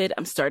existed.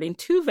 I'm starting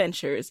 2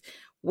 ventures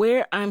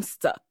where I'm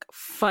stuck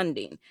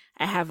funding.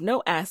 I have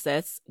no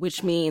assets,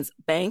 which means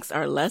banks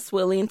are less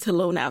willing to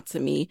loan out to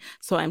me.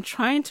 So I'm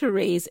trying to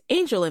raise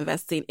angel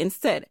investing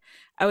instead.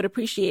 I would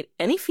appreciate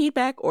any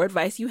feedback or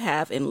advice you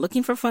have in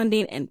looking for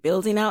funding and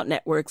building out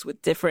networks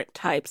with different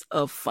types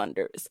of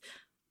funders.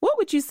 What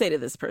would you say to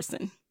this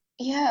person?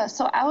 Yeah,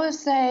 so I would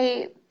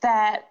say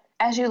that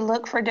as you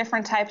look for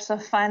different types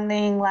of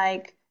funding,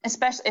 like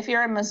especially if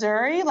you're in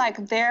Missouri, like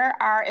there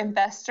are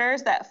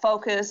investors that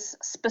focus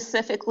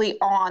specifically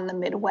on the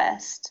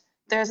Midwest.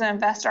 There's an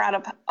investor out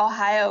of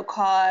Ohio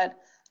called,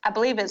 I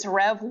believe it's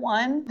Rev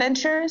One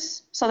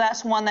Ventures. So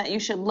that's one that you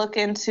should look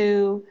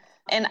into.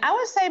 And I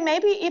would say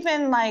maybe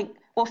even like,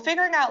 well,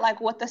 figuring out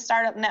like what the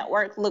startup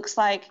network looks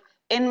like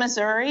in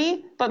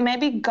Missouri, but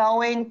maybe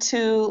going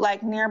to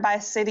like nearby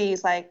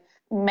cities, like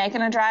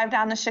making a drive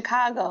down to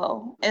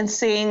Chicago and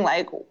seeing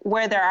like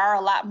where there are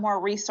a lot more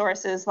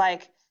resources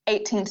like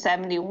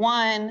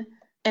 1871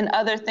 and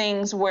other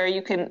things where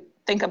you can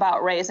think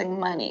about raising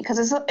money.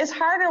 Because it's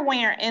harder when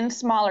you're in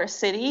smaller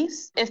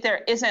cities if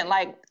there isn't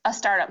like a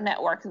startup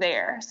network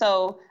there.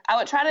 So I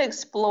would try to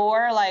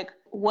explore like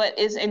what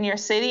is in your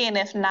city, and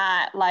if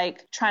not,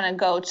 like trying to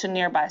go to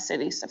nearby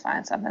cities to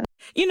find something.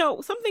 You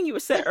know, something you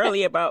said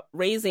earlier about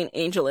raising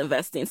angel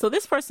investing. So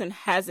this person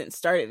hasn't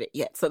started it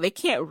yet. So they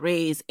can't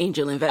raise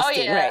angel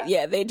investing, right?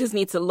 Yeah, they just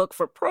need to look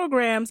for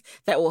programs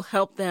that will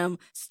help them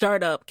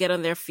start up, get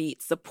on their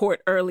feet,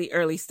 support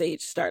early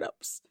stage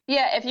startups.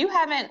 Yeah, if you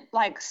haven't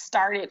like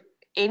started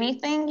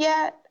anything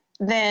yet,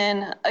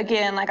 then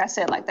again, like I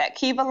said, like that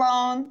Kiva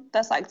loan,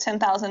 that's like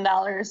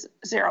 $10,000,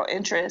 zero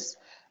interest,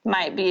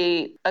 might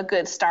be a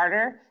good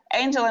starter.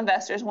 Angel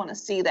investors want to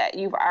see that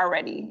you've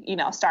already,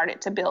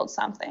 started to build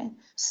something.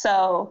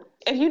 So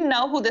if you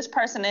know who this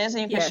person is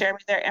and you can share me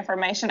their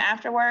information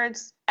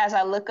afterwards, as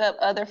I look up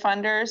other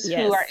funders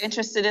who are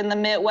interested in the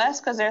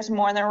Midwest, because there's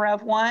more than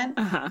Rev One,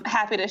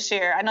 happy to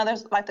share. I know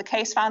there's like the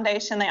Case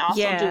Foundation. They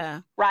also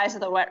do Rise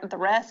of the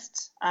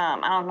Rest. I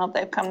don't know if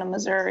they've come to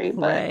Missouri,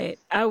 but right.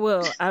 I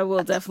will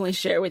definitely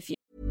share with you.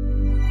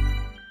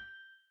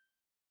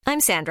 I'm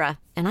Sandra,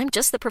 and I'm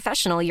just the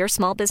professional your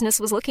small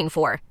business was looking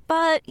for.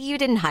 But you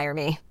didn't hire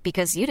me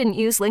because you didn't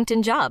use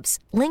LinkedIn Jobs.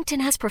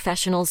 LinkedIn has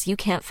professionals you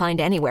can't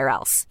find anywhere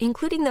else,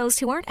 including those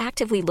who aren't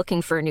actively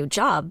looking for a new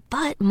job,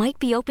 but might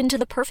be open to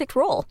the perfect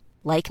role,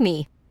 like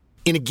me.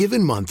 In a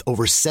given month,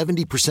 over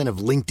 70% of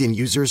LinkedIn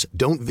users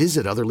don't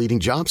visit other leading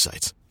job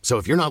sites. So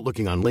if you're not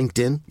looking on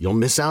LinkedIn, you'll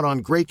miss out on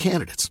great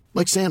candidates,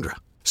 like Sandra.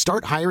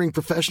 Start hiring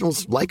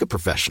professionals like a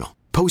professional.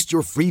 Post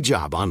your free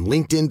job on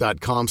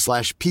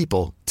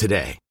linkedin.com/people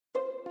today.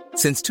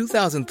 Since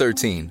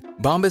 2013,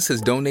 Bombas has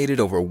donated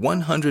over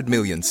 100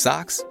 million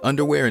socks,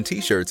 underwear, and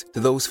T-shirts to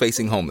those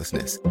facing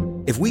homelessness.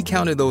 If we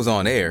counted those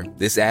on air,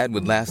 this ad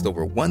would last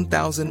over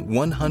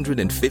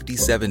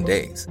 1,157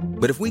 days.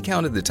 But if we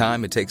counted the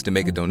time it takes to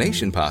make a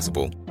donation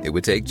possible, it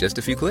would take just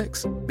a few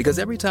clicks. Because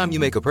every time you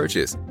make a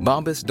purchase,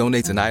 Bombas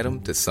donates an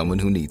item to someone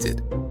who needs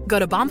it. Go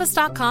to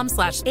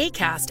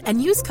bombas.com/ACAST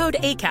and use code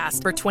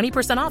ACAST for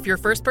 20% off your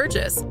first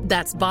purchase.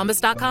 That's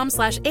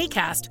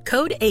bombas.com/ACAST,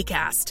 code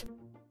ACAST.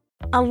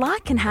 A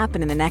lot can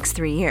happen in the next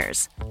 3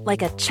 years.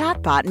 Like a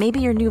chatbot may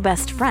be your new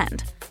best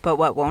friend. But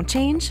what won't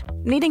change?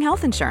 Needing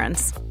health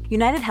insurance.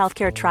 United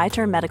Healthcare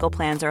Tri-Term Medical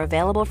Plans are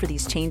available for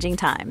these changing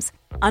times.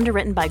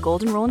 Underwritten by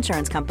Golden Rule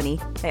Insurance Company,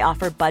 they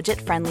offer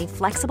budget-friendly,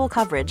 flexible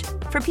coverage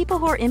for people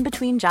who are in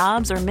between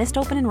jobs or missed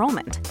open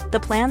enrollment. The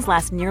plans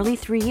last nearly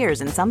 3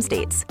 years in some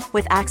states,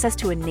 with access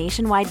to a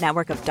nationwide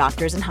network of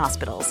doctors and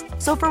hospitals.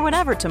 So for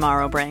whatever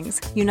tomorrow brings,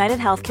 United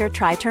Healthcare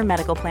Tri-Term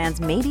Medical Plans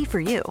may be for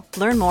you.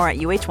 Learn more at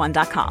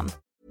uh1.com.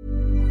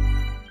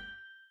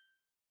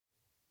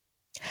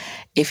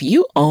 If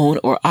you own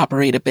or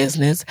operate a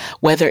business,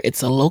 whether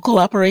it's a local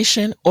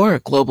operation or a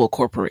global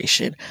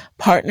corporation,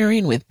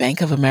 partnering with Bank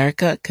of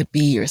America could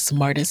be your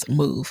smartest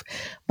move.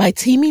 By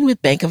teaming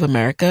with Bank of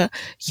America,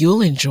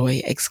 you'll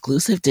enjoy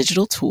exclusive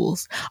digital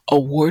tools,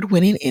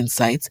 award-winning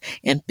insights,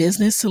 and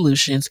business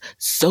solutions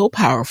so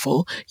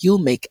powerful you'll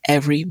make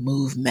every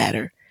move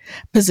matter.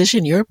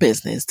 Position your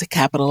business to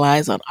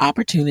capitalize on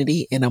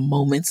opportunity in a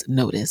moment's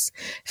notice.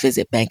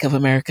 Visit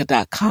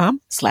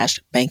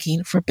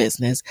bankofamerica.com/banking for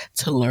business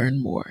to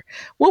learn more.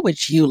 What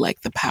would you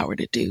like the power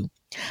to do?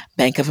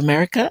 Bank of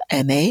America,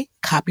 N.A.,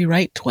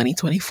 copyright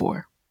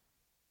 2024.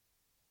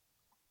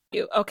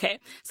 Okay,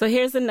 so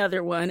here's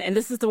another one, and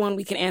this is the one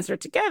we can answer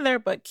together,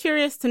 but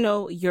curious to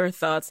know your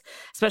thoughts,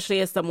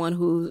 especially as someone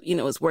who,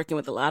 is working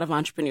with a lot of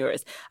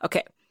entrepreneurs.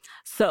 Okay.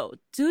 So,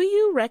 do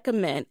you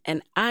recommend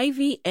an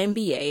Ivy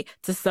MBA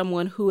to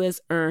someone who has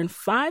earned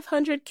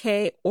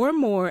 $500K or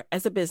more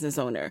as a business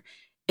owner?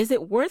 Is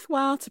it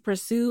worthwhile to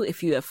pursue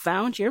if you have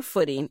found your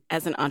footing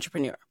as an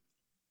entrepreneur?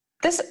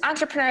 This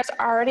entrepreneur's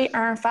already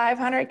earned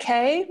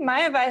 $500K. My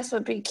advice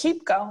would be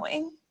keep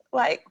going.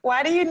 Like,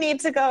 why do you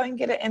need to go and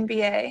get an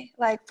MBA?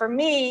 Like, for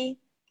me,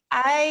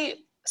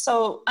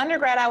 So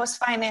undergrad, I was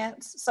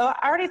finance. So I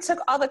already took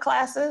all the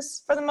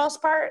classes for the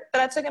most part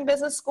that I took in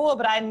business school,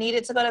 but I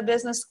needed to go to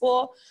business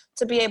school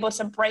to be able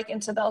to break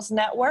into those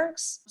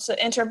networks, to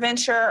enter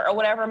venture or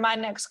whatever my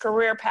next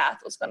career path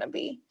was going to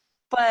be.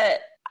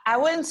 But I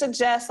wouldn't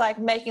suggest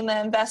making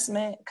the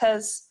investment,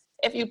 because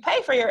if you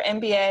pay for your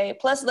MBA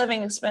plus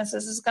living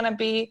expenses, it's going to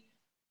be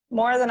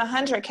more than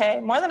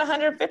 $100K, more than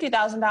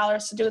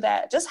 $150,000 to do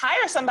that. Just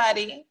hire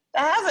somebody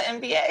that has an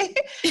MBA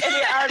if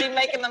you're already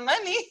making the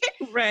money.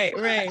 Right.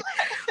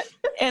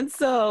 And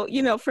so,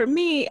 for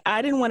me,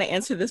 I didn't want to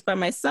answer this by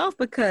myself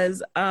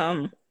because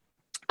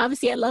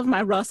obviously I love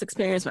my Ross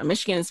experience, my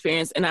Michigan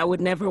experience, and I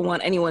would never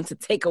want anyone to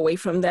take away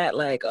from that,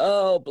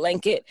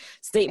 blanket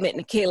statement.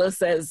 Nikayla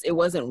says it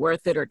wasn't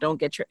worth it or don't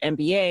get your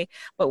MBA.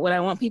 But what I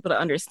want people to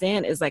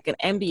understand is an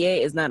MBA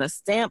is not a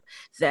stamp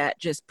that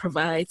just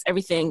provides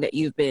everything that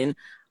you've been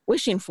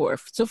wishing for.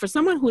 So for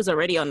someone who's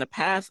already on the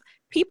path,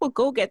 people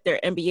go get their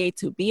MBA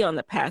to be on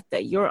the path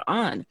that you're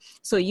on.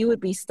 So you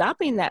would be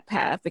stopping that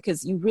path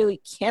because you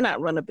really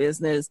cannot run a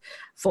business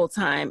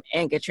full-time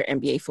and get your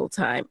MBA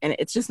full-time. And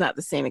it's just not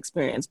the same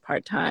experience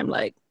part-time,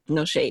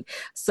 no shade.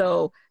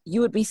 So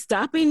you would be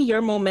stopping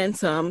your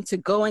momentum to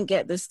go and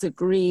get this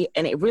degree.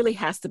 And it really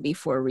has to be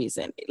for a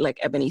reason. Like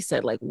Ebony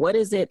said, what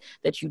is it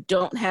that you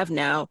don't have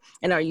now?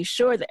 And are you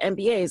sure the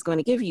MBA is going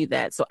to give you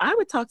that? So I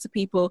would talk to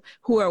people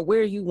who are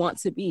where you want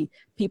to be,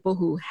 people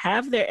who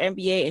have their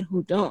MBA and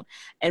who don't,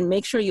 and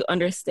make sure you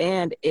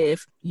understand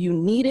if you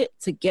need it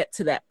to get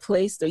to that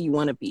place that you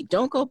want to be.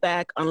 Don't go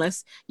back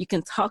unless you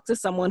can talk to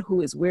someone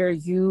who is where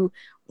you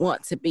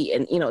want to be.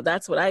 And,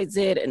 that's what I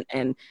did.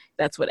 And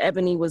that's what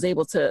Ebony was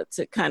able to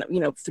kind of,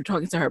 through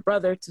talking to her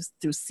brother,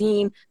 through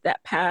seeing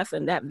that path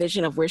and that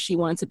vision of where she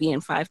wanted to be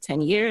in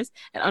 5-10 years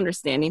and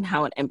understanding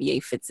how an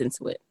MBA fits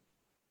into it.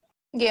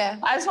 Yeah.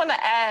 I just want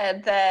to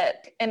add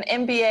that an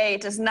MBA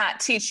does not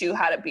teach you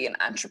how to be an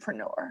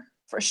entrepreneur,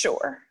 for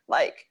sure.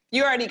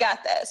 You already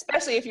got that,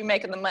 especially if you're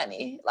making the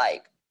money,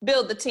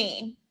 build the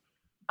team.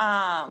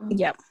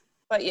 Yep.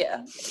 But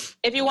yeah,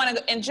 if you want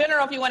to, in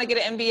general, if you want to get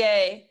an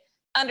MBA,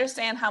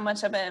 understand how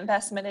much of an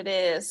investment it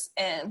is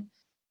and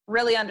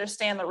really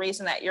understand the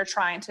reason that you're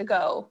trying to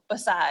go.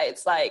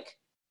 Besides, I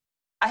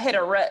hit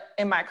a rut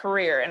in my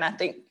career, and I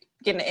think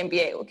getting an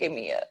MBA will give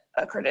me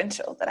a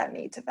credential that I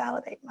need to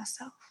validate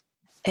myself.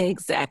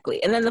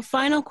 Exactly. And then the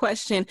final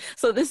question.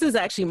 So this is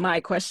actually my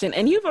question,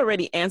 and you've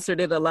already answered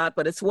it a lot,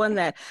 but it's one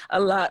that a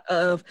lot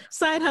of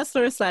side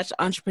hustlers /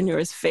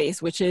 entrepreneurs face,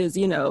 which is,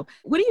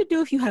 what do you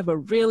do if you have a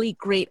really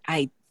great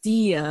idea?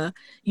 You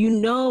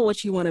know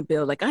what you want to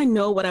build. I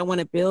know what I want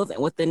to build and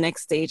what the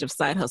next stage of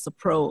Side Hustle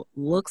Pro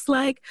looks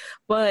like,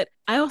 but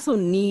I also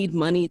need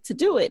money to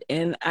do it.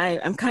 And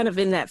I'm kind of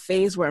in that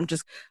phase where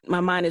my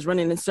mind is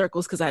running in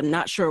circles because I'm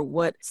not sure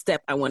what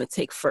step I want to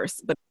take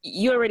first. But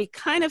you already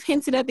kind of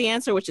hinted at the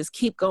answer, which is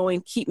keep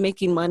going, keep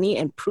making money,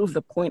 and prove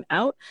the point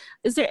out.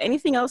 Is there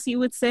anything else you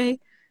would say?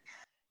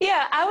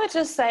 Yeah, I would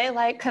just say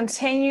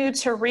continue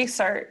to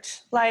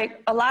research.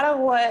 A lot of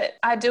what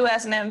I do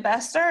as an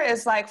investor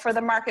is for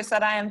the markets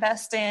that I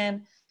invest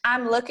in,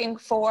 I'm looking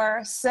for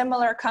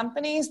similar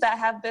companies that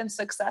have been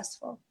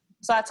successful.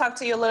 So I talked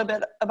to you a little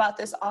bit about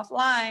this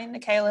offline,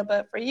 Nikayla,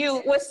 but for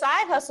you, with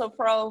Side Hustle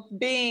Pro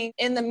being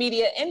in the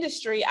media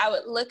industry, I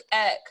would look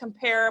at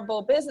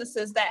comparable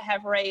businesses that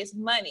have raised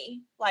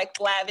money, like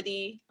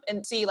Glavity,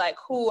 and see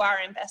who are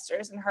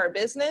investors in her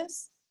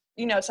business.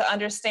 To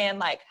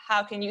understand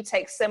how can you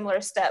take similar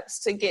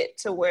steps to get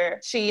to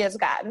where she has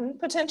gotten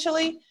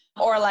potentially,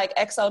 or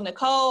XO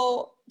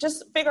Nicole,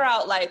 just figure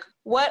out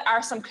what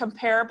are some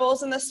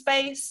comparables in the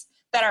space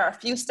that are a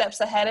few steps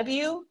ahead of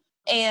you,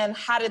 and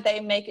how did they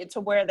make it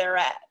to where they're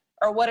at,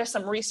 or what are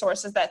some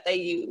resources that they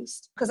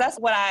used? Because that's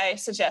what I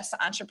suggest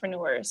to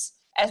entrepreneurs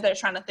as they're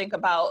trying to think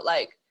about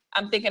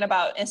I'm thinking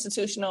about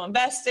institutional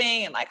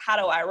investing and how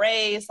do I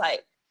raise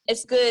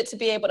it's good to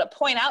be able to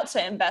point out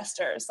to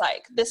investors,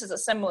 like, this is a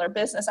similar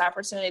business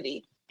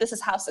opportunity. This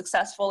is how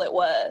successful it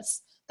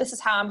was. This is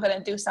how I'm going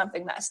to do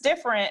something that's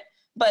different,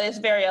 but it's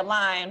very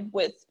aligned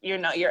with,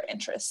 your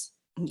interests.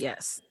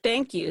 Yes.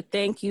 Thank you.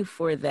 Thank you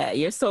for that.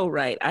 You're so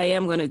right. I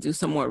am going to do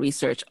some more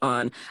research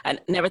on, I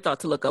never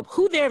thought to look up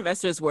who their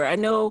investors were. I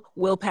know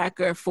Will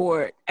Packer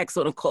for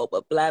Exxon and Coal,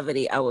 but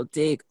Blavity, I will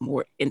dig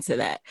more into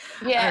that.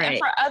 Yeah. Right. And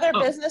for other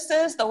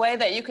businesses, the way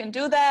that you can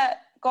do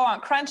that, go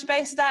on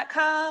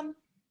crunchbase.com,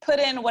 put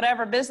in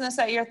whatever business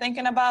that you're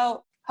thinking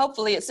about.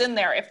 Hopefully it's in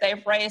there if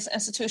they've raised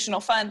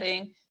institutional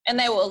funding, and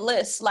they will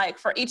list, like,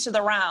 for each of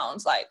the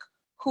rounds, like,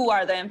 who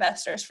are the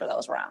investors for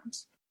those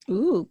rounds.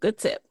 Ooh, good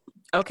tip.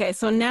 Okay,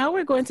 so now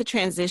we're going to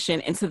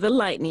transition into the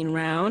lightning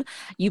round.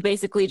 You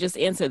basically just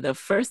answer the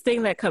first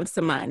thing that comes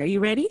to mind. Are you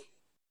ready?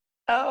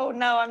 Oh,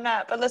 no, I'm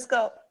not, but let's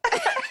go.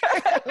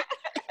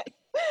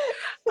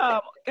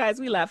 Guys,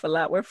 we laugh a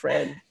lot. We're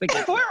friends. We're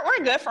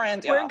good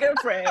friends, y'all. We're good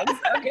friends.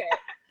 Okay.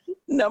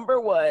 Number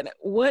one,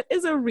 what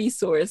is a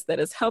resource that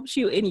has helped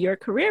you in your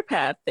career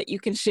path that you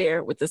can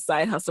share with the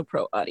Side Hustle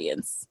Pro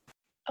audience?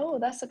 Oh,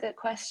 that's a good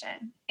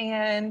question.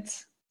 And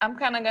I'm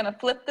kind of going to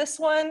flip this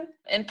one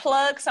and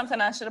plug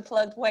something I should have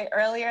plugged way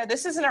earlier.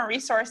 This isn't a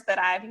resource that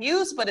I've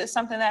used, but it's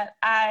something that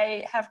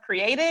I have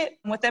created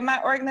within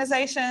my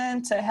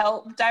organization to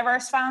help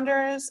diverse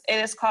founders.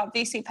 It is called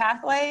VC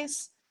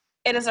Pathways.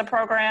 It is a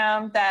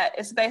program that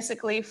is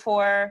basically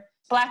for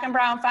Black and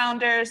brown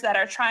founders that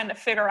are trying to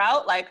figure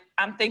out, like,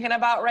 I'm thinking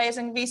about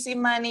raising VC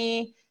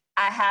money.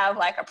 I have,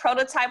 like, a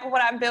prototype of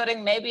what I'm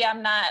building. Maybe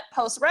I'm not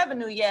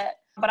post-revenue yet,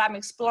 but I'm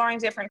exploring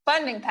different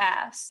funding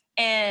paths.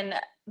 And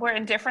we're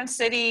in different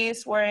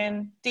cities. We're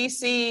in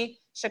DC,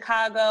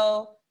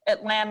 Chicago,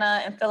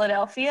 Atlanta, and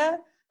Philadelphia.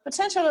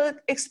 Potential to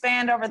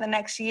expand over the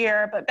next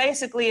year, but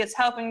basically it's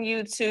helping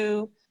you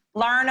to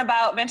learn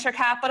about venture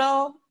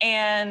capital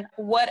and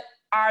what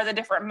are the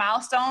different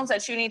milestones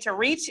that you need to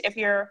reach if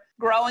you're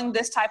growing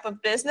this type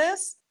of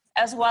business,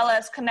 as well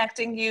as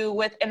connecting you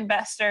with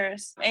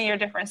investors in your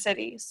different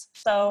cities.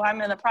 So I'm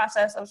in the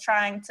process of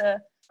trying to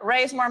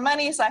raise more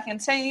money so I can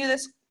continue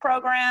this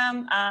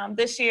program.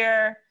 This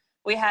year,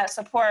 we had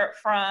support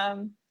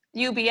from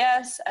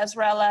UBS as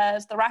well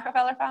as the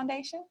Rockefeller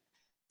Foundation.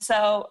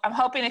 So I'm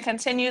hoping to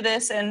continue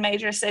this in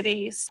major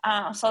cities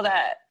so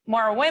that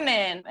more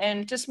women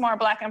and just more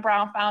Black and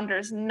brown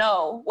founders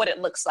know what it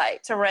looks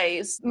like to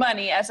raise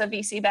money as a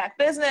VC-backed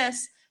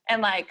business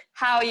and, like,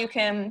 how you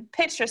can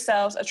pitch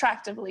yourselves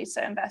attractively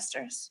to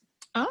investors.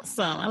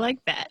 Awesome. I like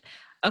that.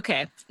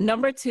 Okay.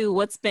 Number two,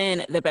 what's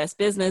been the best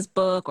business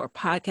book or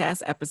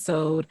podcast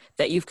episode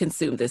that you've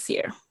consumed this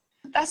year?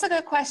 That's a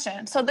good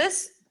question. So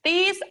these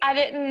I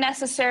didn't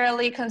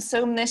necessarily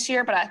consume this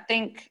year, but I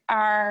think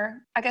are,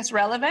 I guess,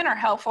 relevant or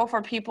helpful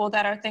for people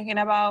that are thinking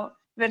about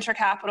venture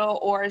capital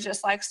or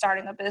just, like,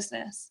 starting a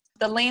business.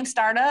 The Lean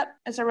Startup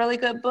is a really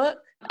good book,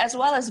 as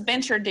well as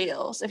Venture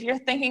Deals. If you're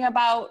thinking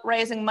about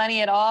raising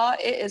money at all,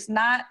 it is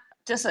not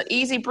just an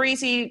easy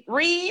breezy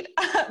read,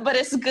 but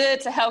it's good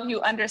to help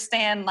you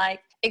understand,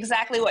 like,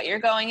 exactly what you're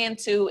going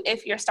into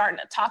if you're starting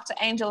to talk to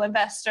angel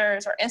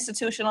investors or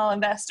institutional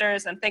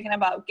investors and thinking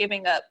about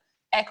giving up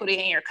equity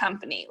in your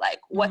company, like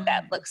what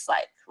that looks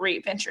like.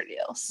 Read Venture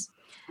Deals.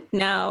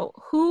 Now,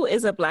 who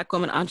is a Black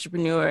woman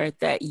entrepreneur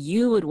that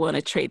you would want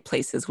to trade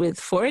places with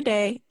for a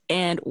day,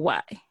 and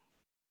why?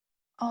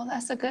 Oh,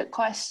 that's a good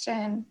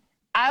question.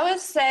 I would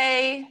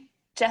say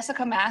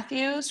Jessica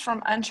Matthews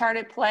from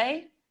Uncharted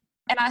Play.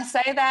 And I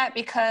say that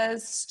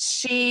because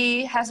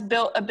she has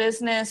built a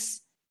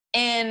business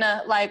in,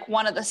 like,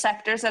 one of the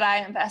sectors that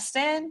I invest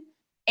in.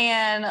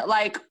 And,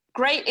 like,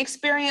 great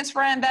experience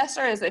for an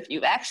investor is if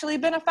you've actually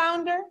been a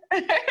founder.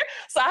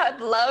 So I'd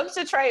love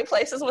to trade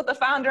places with the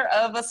founder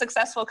of a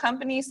successful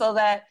company so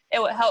that it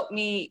would help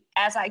me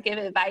as I give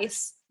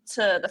advice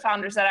to the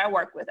founders that I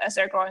work with as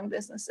they're growing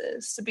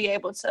businesses to be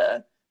able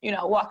to,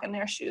 walk in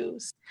their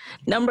shoes.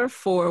 Number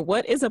four,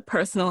 what is a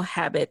personal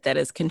habit that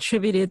has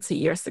contributed to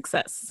your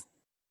success?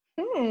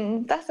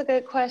 That's a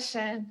good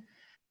question.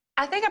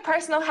 I think a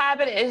personal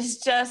habit is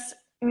just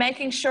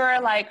making sure,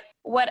 like,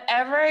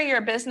 whatever your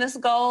business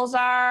goals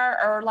are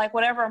or, like,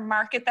 whatever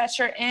market that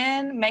you're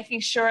in, making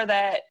sure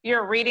that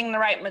you're reading the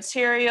right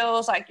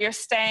materials, like you're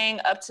staying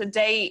up to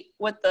date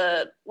with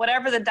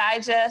whatever the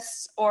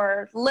digests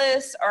or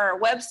lists or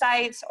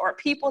websites or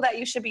people that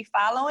you should be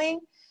following,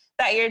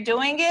 that you're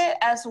doing it,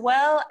 as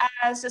well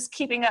as just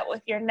keeping up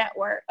with your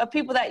network of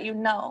people that you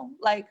know.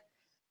 Like,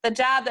 the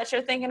job that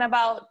you're thinking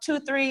about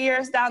 2-3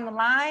 years down the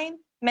line,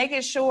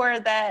 making sure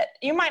that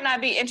you might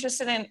not be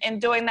interested in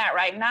doing that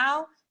right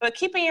now, but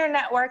keeping your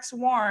networks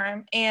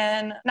warm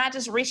and not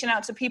just reaching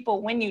out to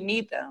people when you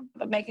need them,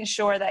 but making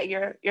sure that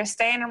you're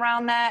staying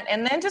around that.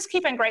 And then just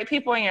keeping great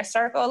people in your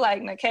circle,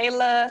 like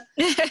Nikayla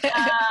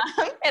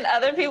and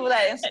other people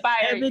that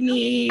inspire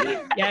Ebony.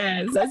 you.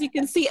 Yes. As you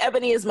can see,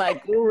 Ebony is my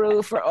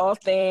guru for all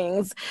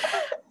things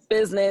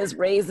business,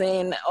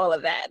 raising, all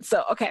of that.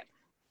 So, okay.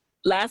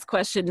 Last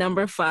question,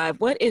 number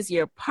 5. What is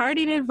your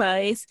parting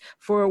advice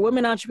for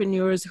women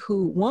entrepreneurs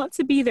who want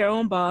to be their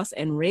own boss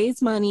and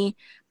raise money,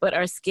 but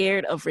are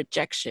scared of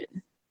rejection?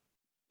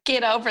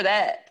 Get over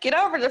that. Get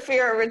over the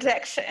fear of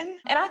rejection.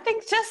 And I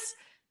think just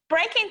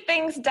breaking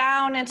things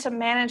down into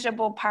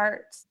manageable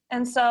parts.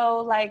 And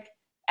so like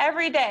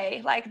every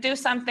day, like do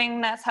something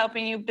that's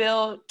helping you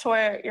build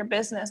toward your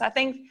business. I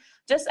think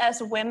just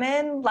as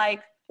women,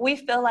 like we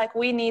feel like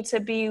we need to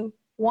be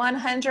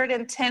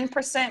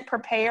 110%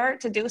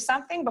 prepared to do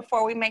something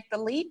before we make the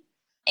leap.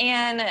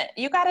 And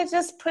you got to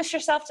just push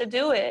yourself to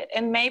do it.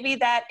 And maybe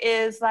that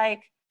is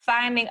like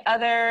finding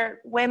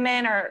other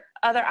women or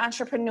other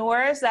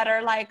entrepreneurs that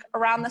are like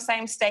around the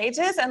same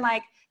stages and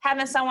like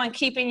having someone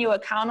keeping you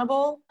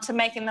accountable to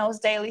making those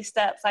daily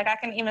steps. Like I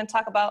can even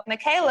talk about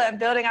Michaela and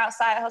building out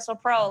Side Hustle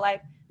Pro,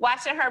 like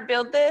watching her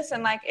build this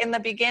and like in the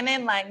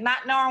beginning, like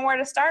not knowing where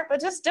to start, but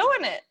just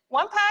doing it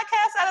one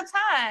podcast at a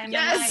time.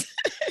 Yes.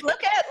 And like,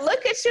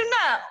 look at you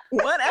now.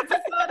 One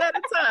episode at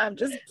a time.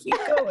 Just keep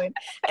going.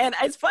 And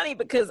it's funny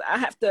because I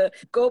have to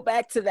go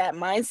back to that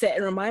mindset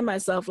and remind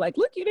myself like,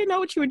 look, you didn't know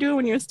what you were doing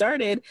when you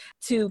started,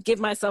 to give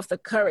myself the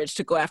courage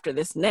to go after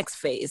this next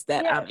phase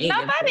that I'm aiming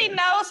for. Nobody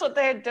knows what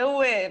they're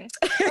doing.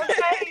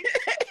 Okay?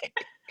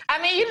 I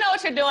mean, you know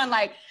what you're doing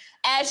like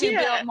as you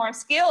build more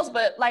skills,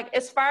 but like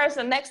as far as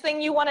the next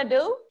thing you want to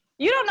do,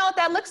 you don't know what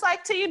that looks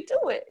like till you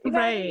do it. You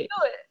right.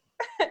 Do it.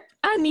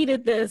 I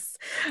needed this.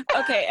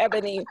 Okay,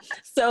 Ebony.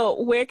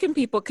 So where can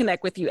people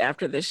connect with you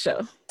after this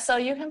show? So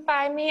you can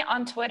find me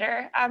on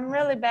Twitter. I'm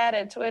really bad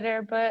at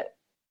Twitter, but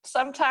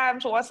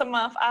sometimes once a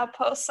month I'll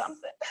post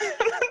something.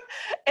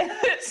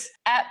 It's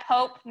at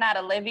Pope, not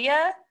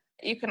Olivia.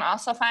 You can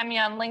also find me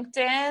on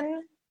LinkedIn,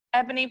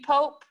 Ebony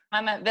Pope.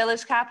 I'm at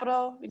Village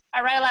Capital.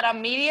 I write a lot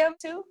on Medium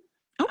too.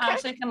 Okay.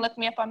 So you can look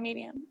me up on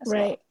Medium as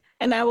right. well.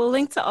 And I will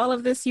link to all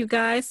of this, you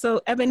guys.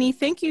 So Ebony,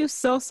 thank you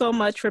so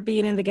much for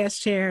being in the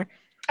guest chair.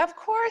 Of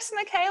course,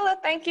 Michaela.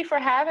 Thank you for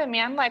having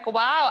me. I'm like,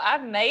 wow,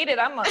 I've made it.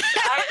 I'm a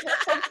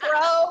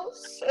pro.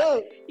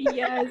 Shoot.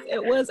 Yes,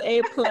 it was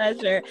a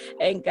pleasure.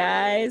 And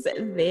guys,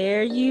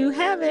 there you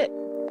have it.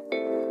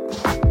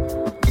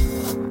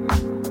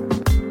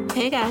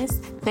 Hey guys,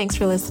 thanks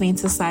for listening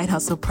to Side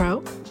Hustle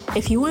Pro.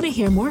 If you want to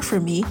hear more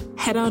from me,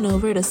 head on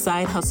over to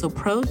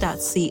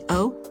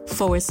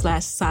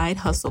sidehustlepro.co/Side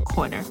Hustle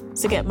Corner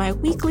to get my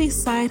weekly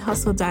Side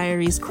Hustle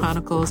Diaries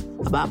chronicles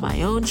about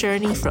my own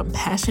journey from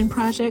passion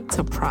project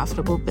to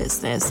profitable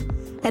business.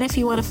 And if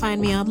you want to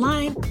find me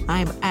online,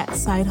 I'm at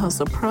Side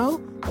Hustle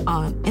Pro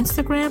on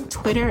Instagram,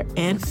 Twitter,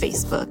 and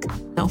Facebook.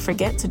 Don't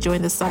forget to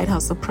join the Side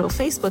Hustle Pro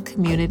Facebook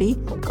community.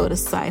 Go to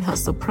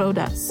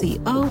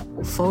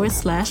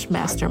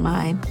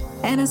sidehustlepro.co/mastermind.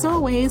 And as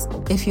always,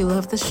 if you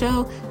love the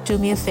show, do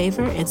me a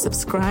favor and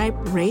subscribe,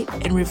 rate,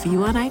 and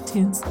review on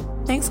iTunes.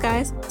 Thanks,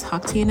 guys.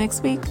 Talk to you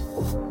next week.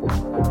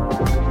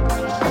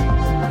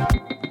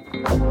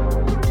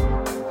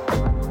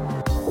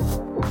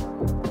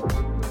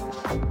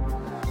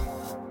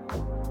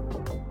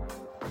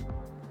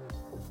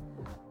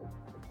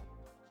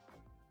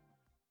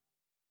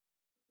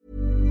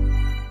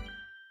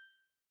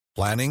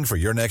 Planning for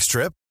your next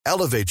trip?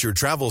 Elevate your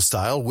travel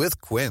style with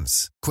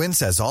Quince. Quince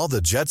has all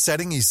the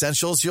jet-setting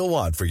essentials you'll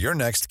want for your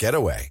next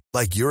getaway,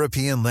 like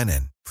European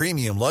linen,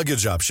 premium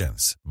luggage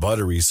options,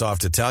 buttery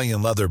soft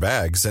Italian leather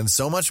bags, and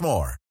so much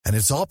more. And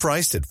it's all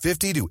priced at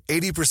 50 to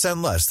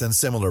 80% less than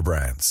similar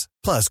brands.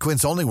 Plus,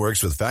 Quince only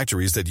works with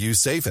factories that use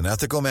safe and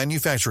ethical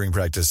manufacturing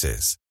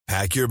practices.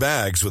 Pack your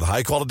bags with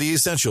high-quality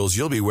essentials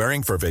you'll be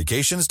wearing for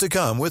vacations to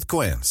come with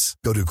Quince.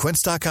 Go to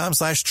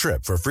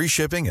quince.com/trip for free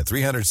shipping and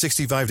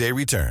 365-day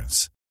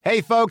returns.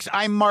 Hey, folks,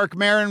 I'm Mark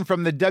Maron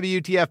from the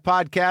WTF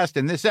Podcast,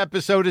 and this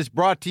episode is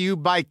brought to you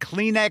by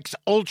Kleenex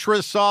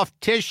Ultra Soft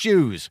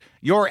Tissues,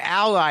 your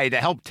ally to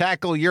help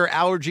tackle your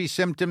allergy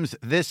symptoms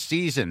this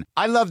season.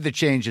 I love the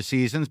change of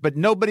seasons, but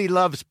nobody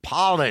loves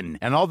pollen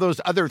and all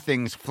those other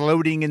things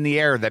floating in the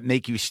air that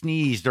make you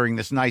sneeze during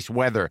this nice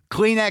weather.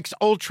 Kleenex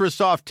Ultra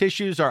Soft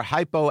Tissues are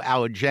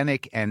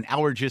hypoallergenic and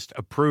allergist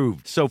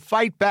approved, so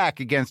fight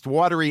back against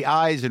watery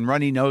eyes and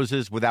runny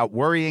noses without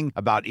worrying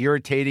about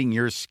irritating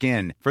your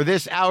skin. For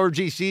this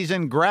allergy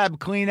season, grab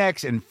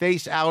Kleenex and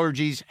face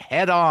allergies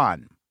head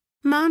on.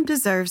 Mom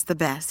deserves the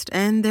best,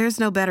 and there's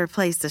no better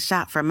place to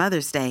shop for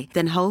Mother's Day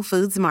than Whole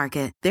Foods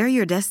Market. They're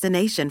your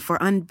destination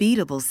for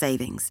unbeatable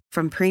savings,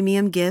 from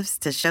premium gifts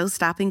to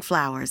show-stopping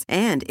flowers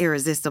and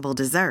irresistible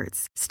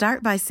desserts.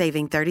 Start by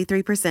saving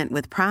 33%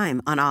 with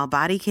Prime on all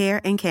body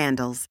care and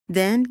candles.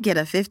 Then get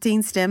a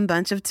 15-stem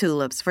bunch of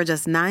tulips for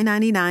just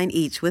 $9.99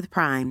 each with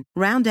Prime.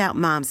 Round out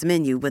Mom's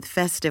menu with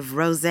festive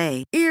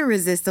rosé,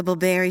 irresistible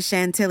berry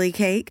chantilly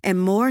cake,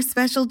 and more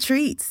special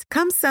treats.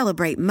 Come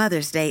celebrate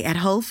Mother's Day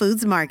at Whole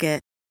Foods Market.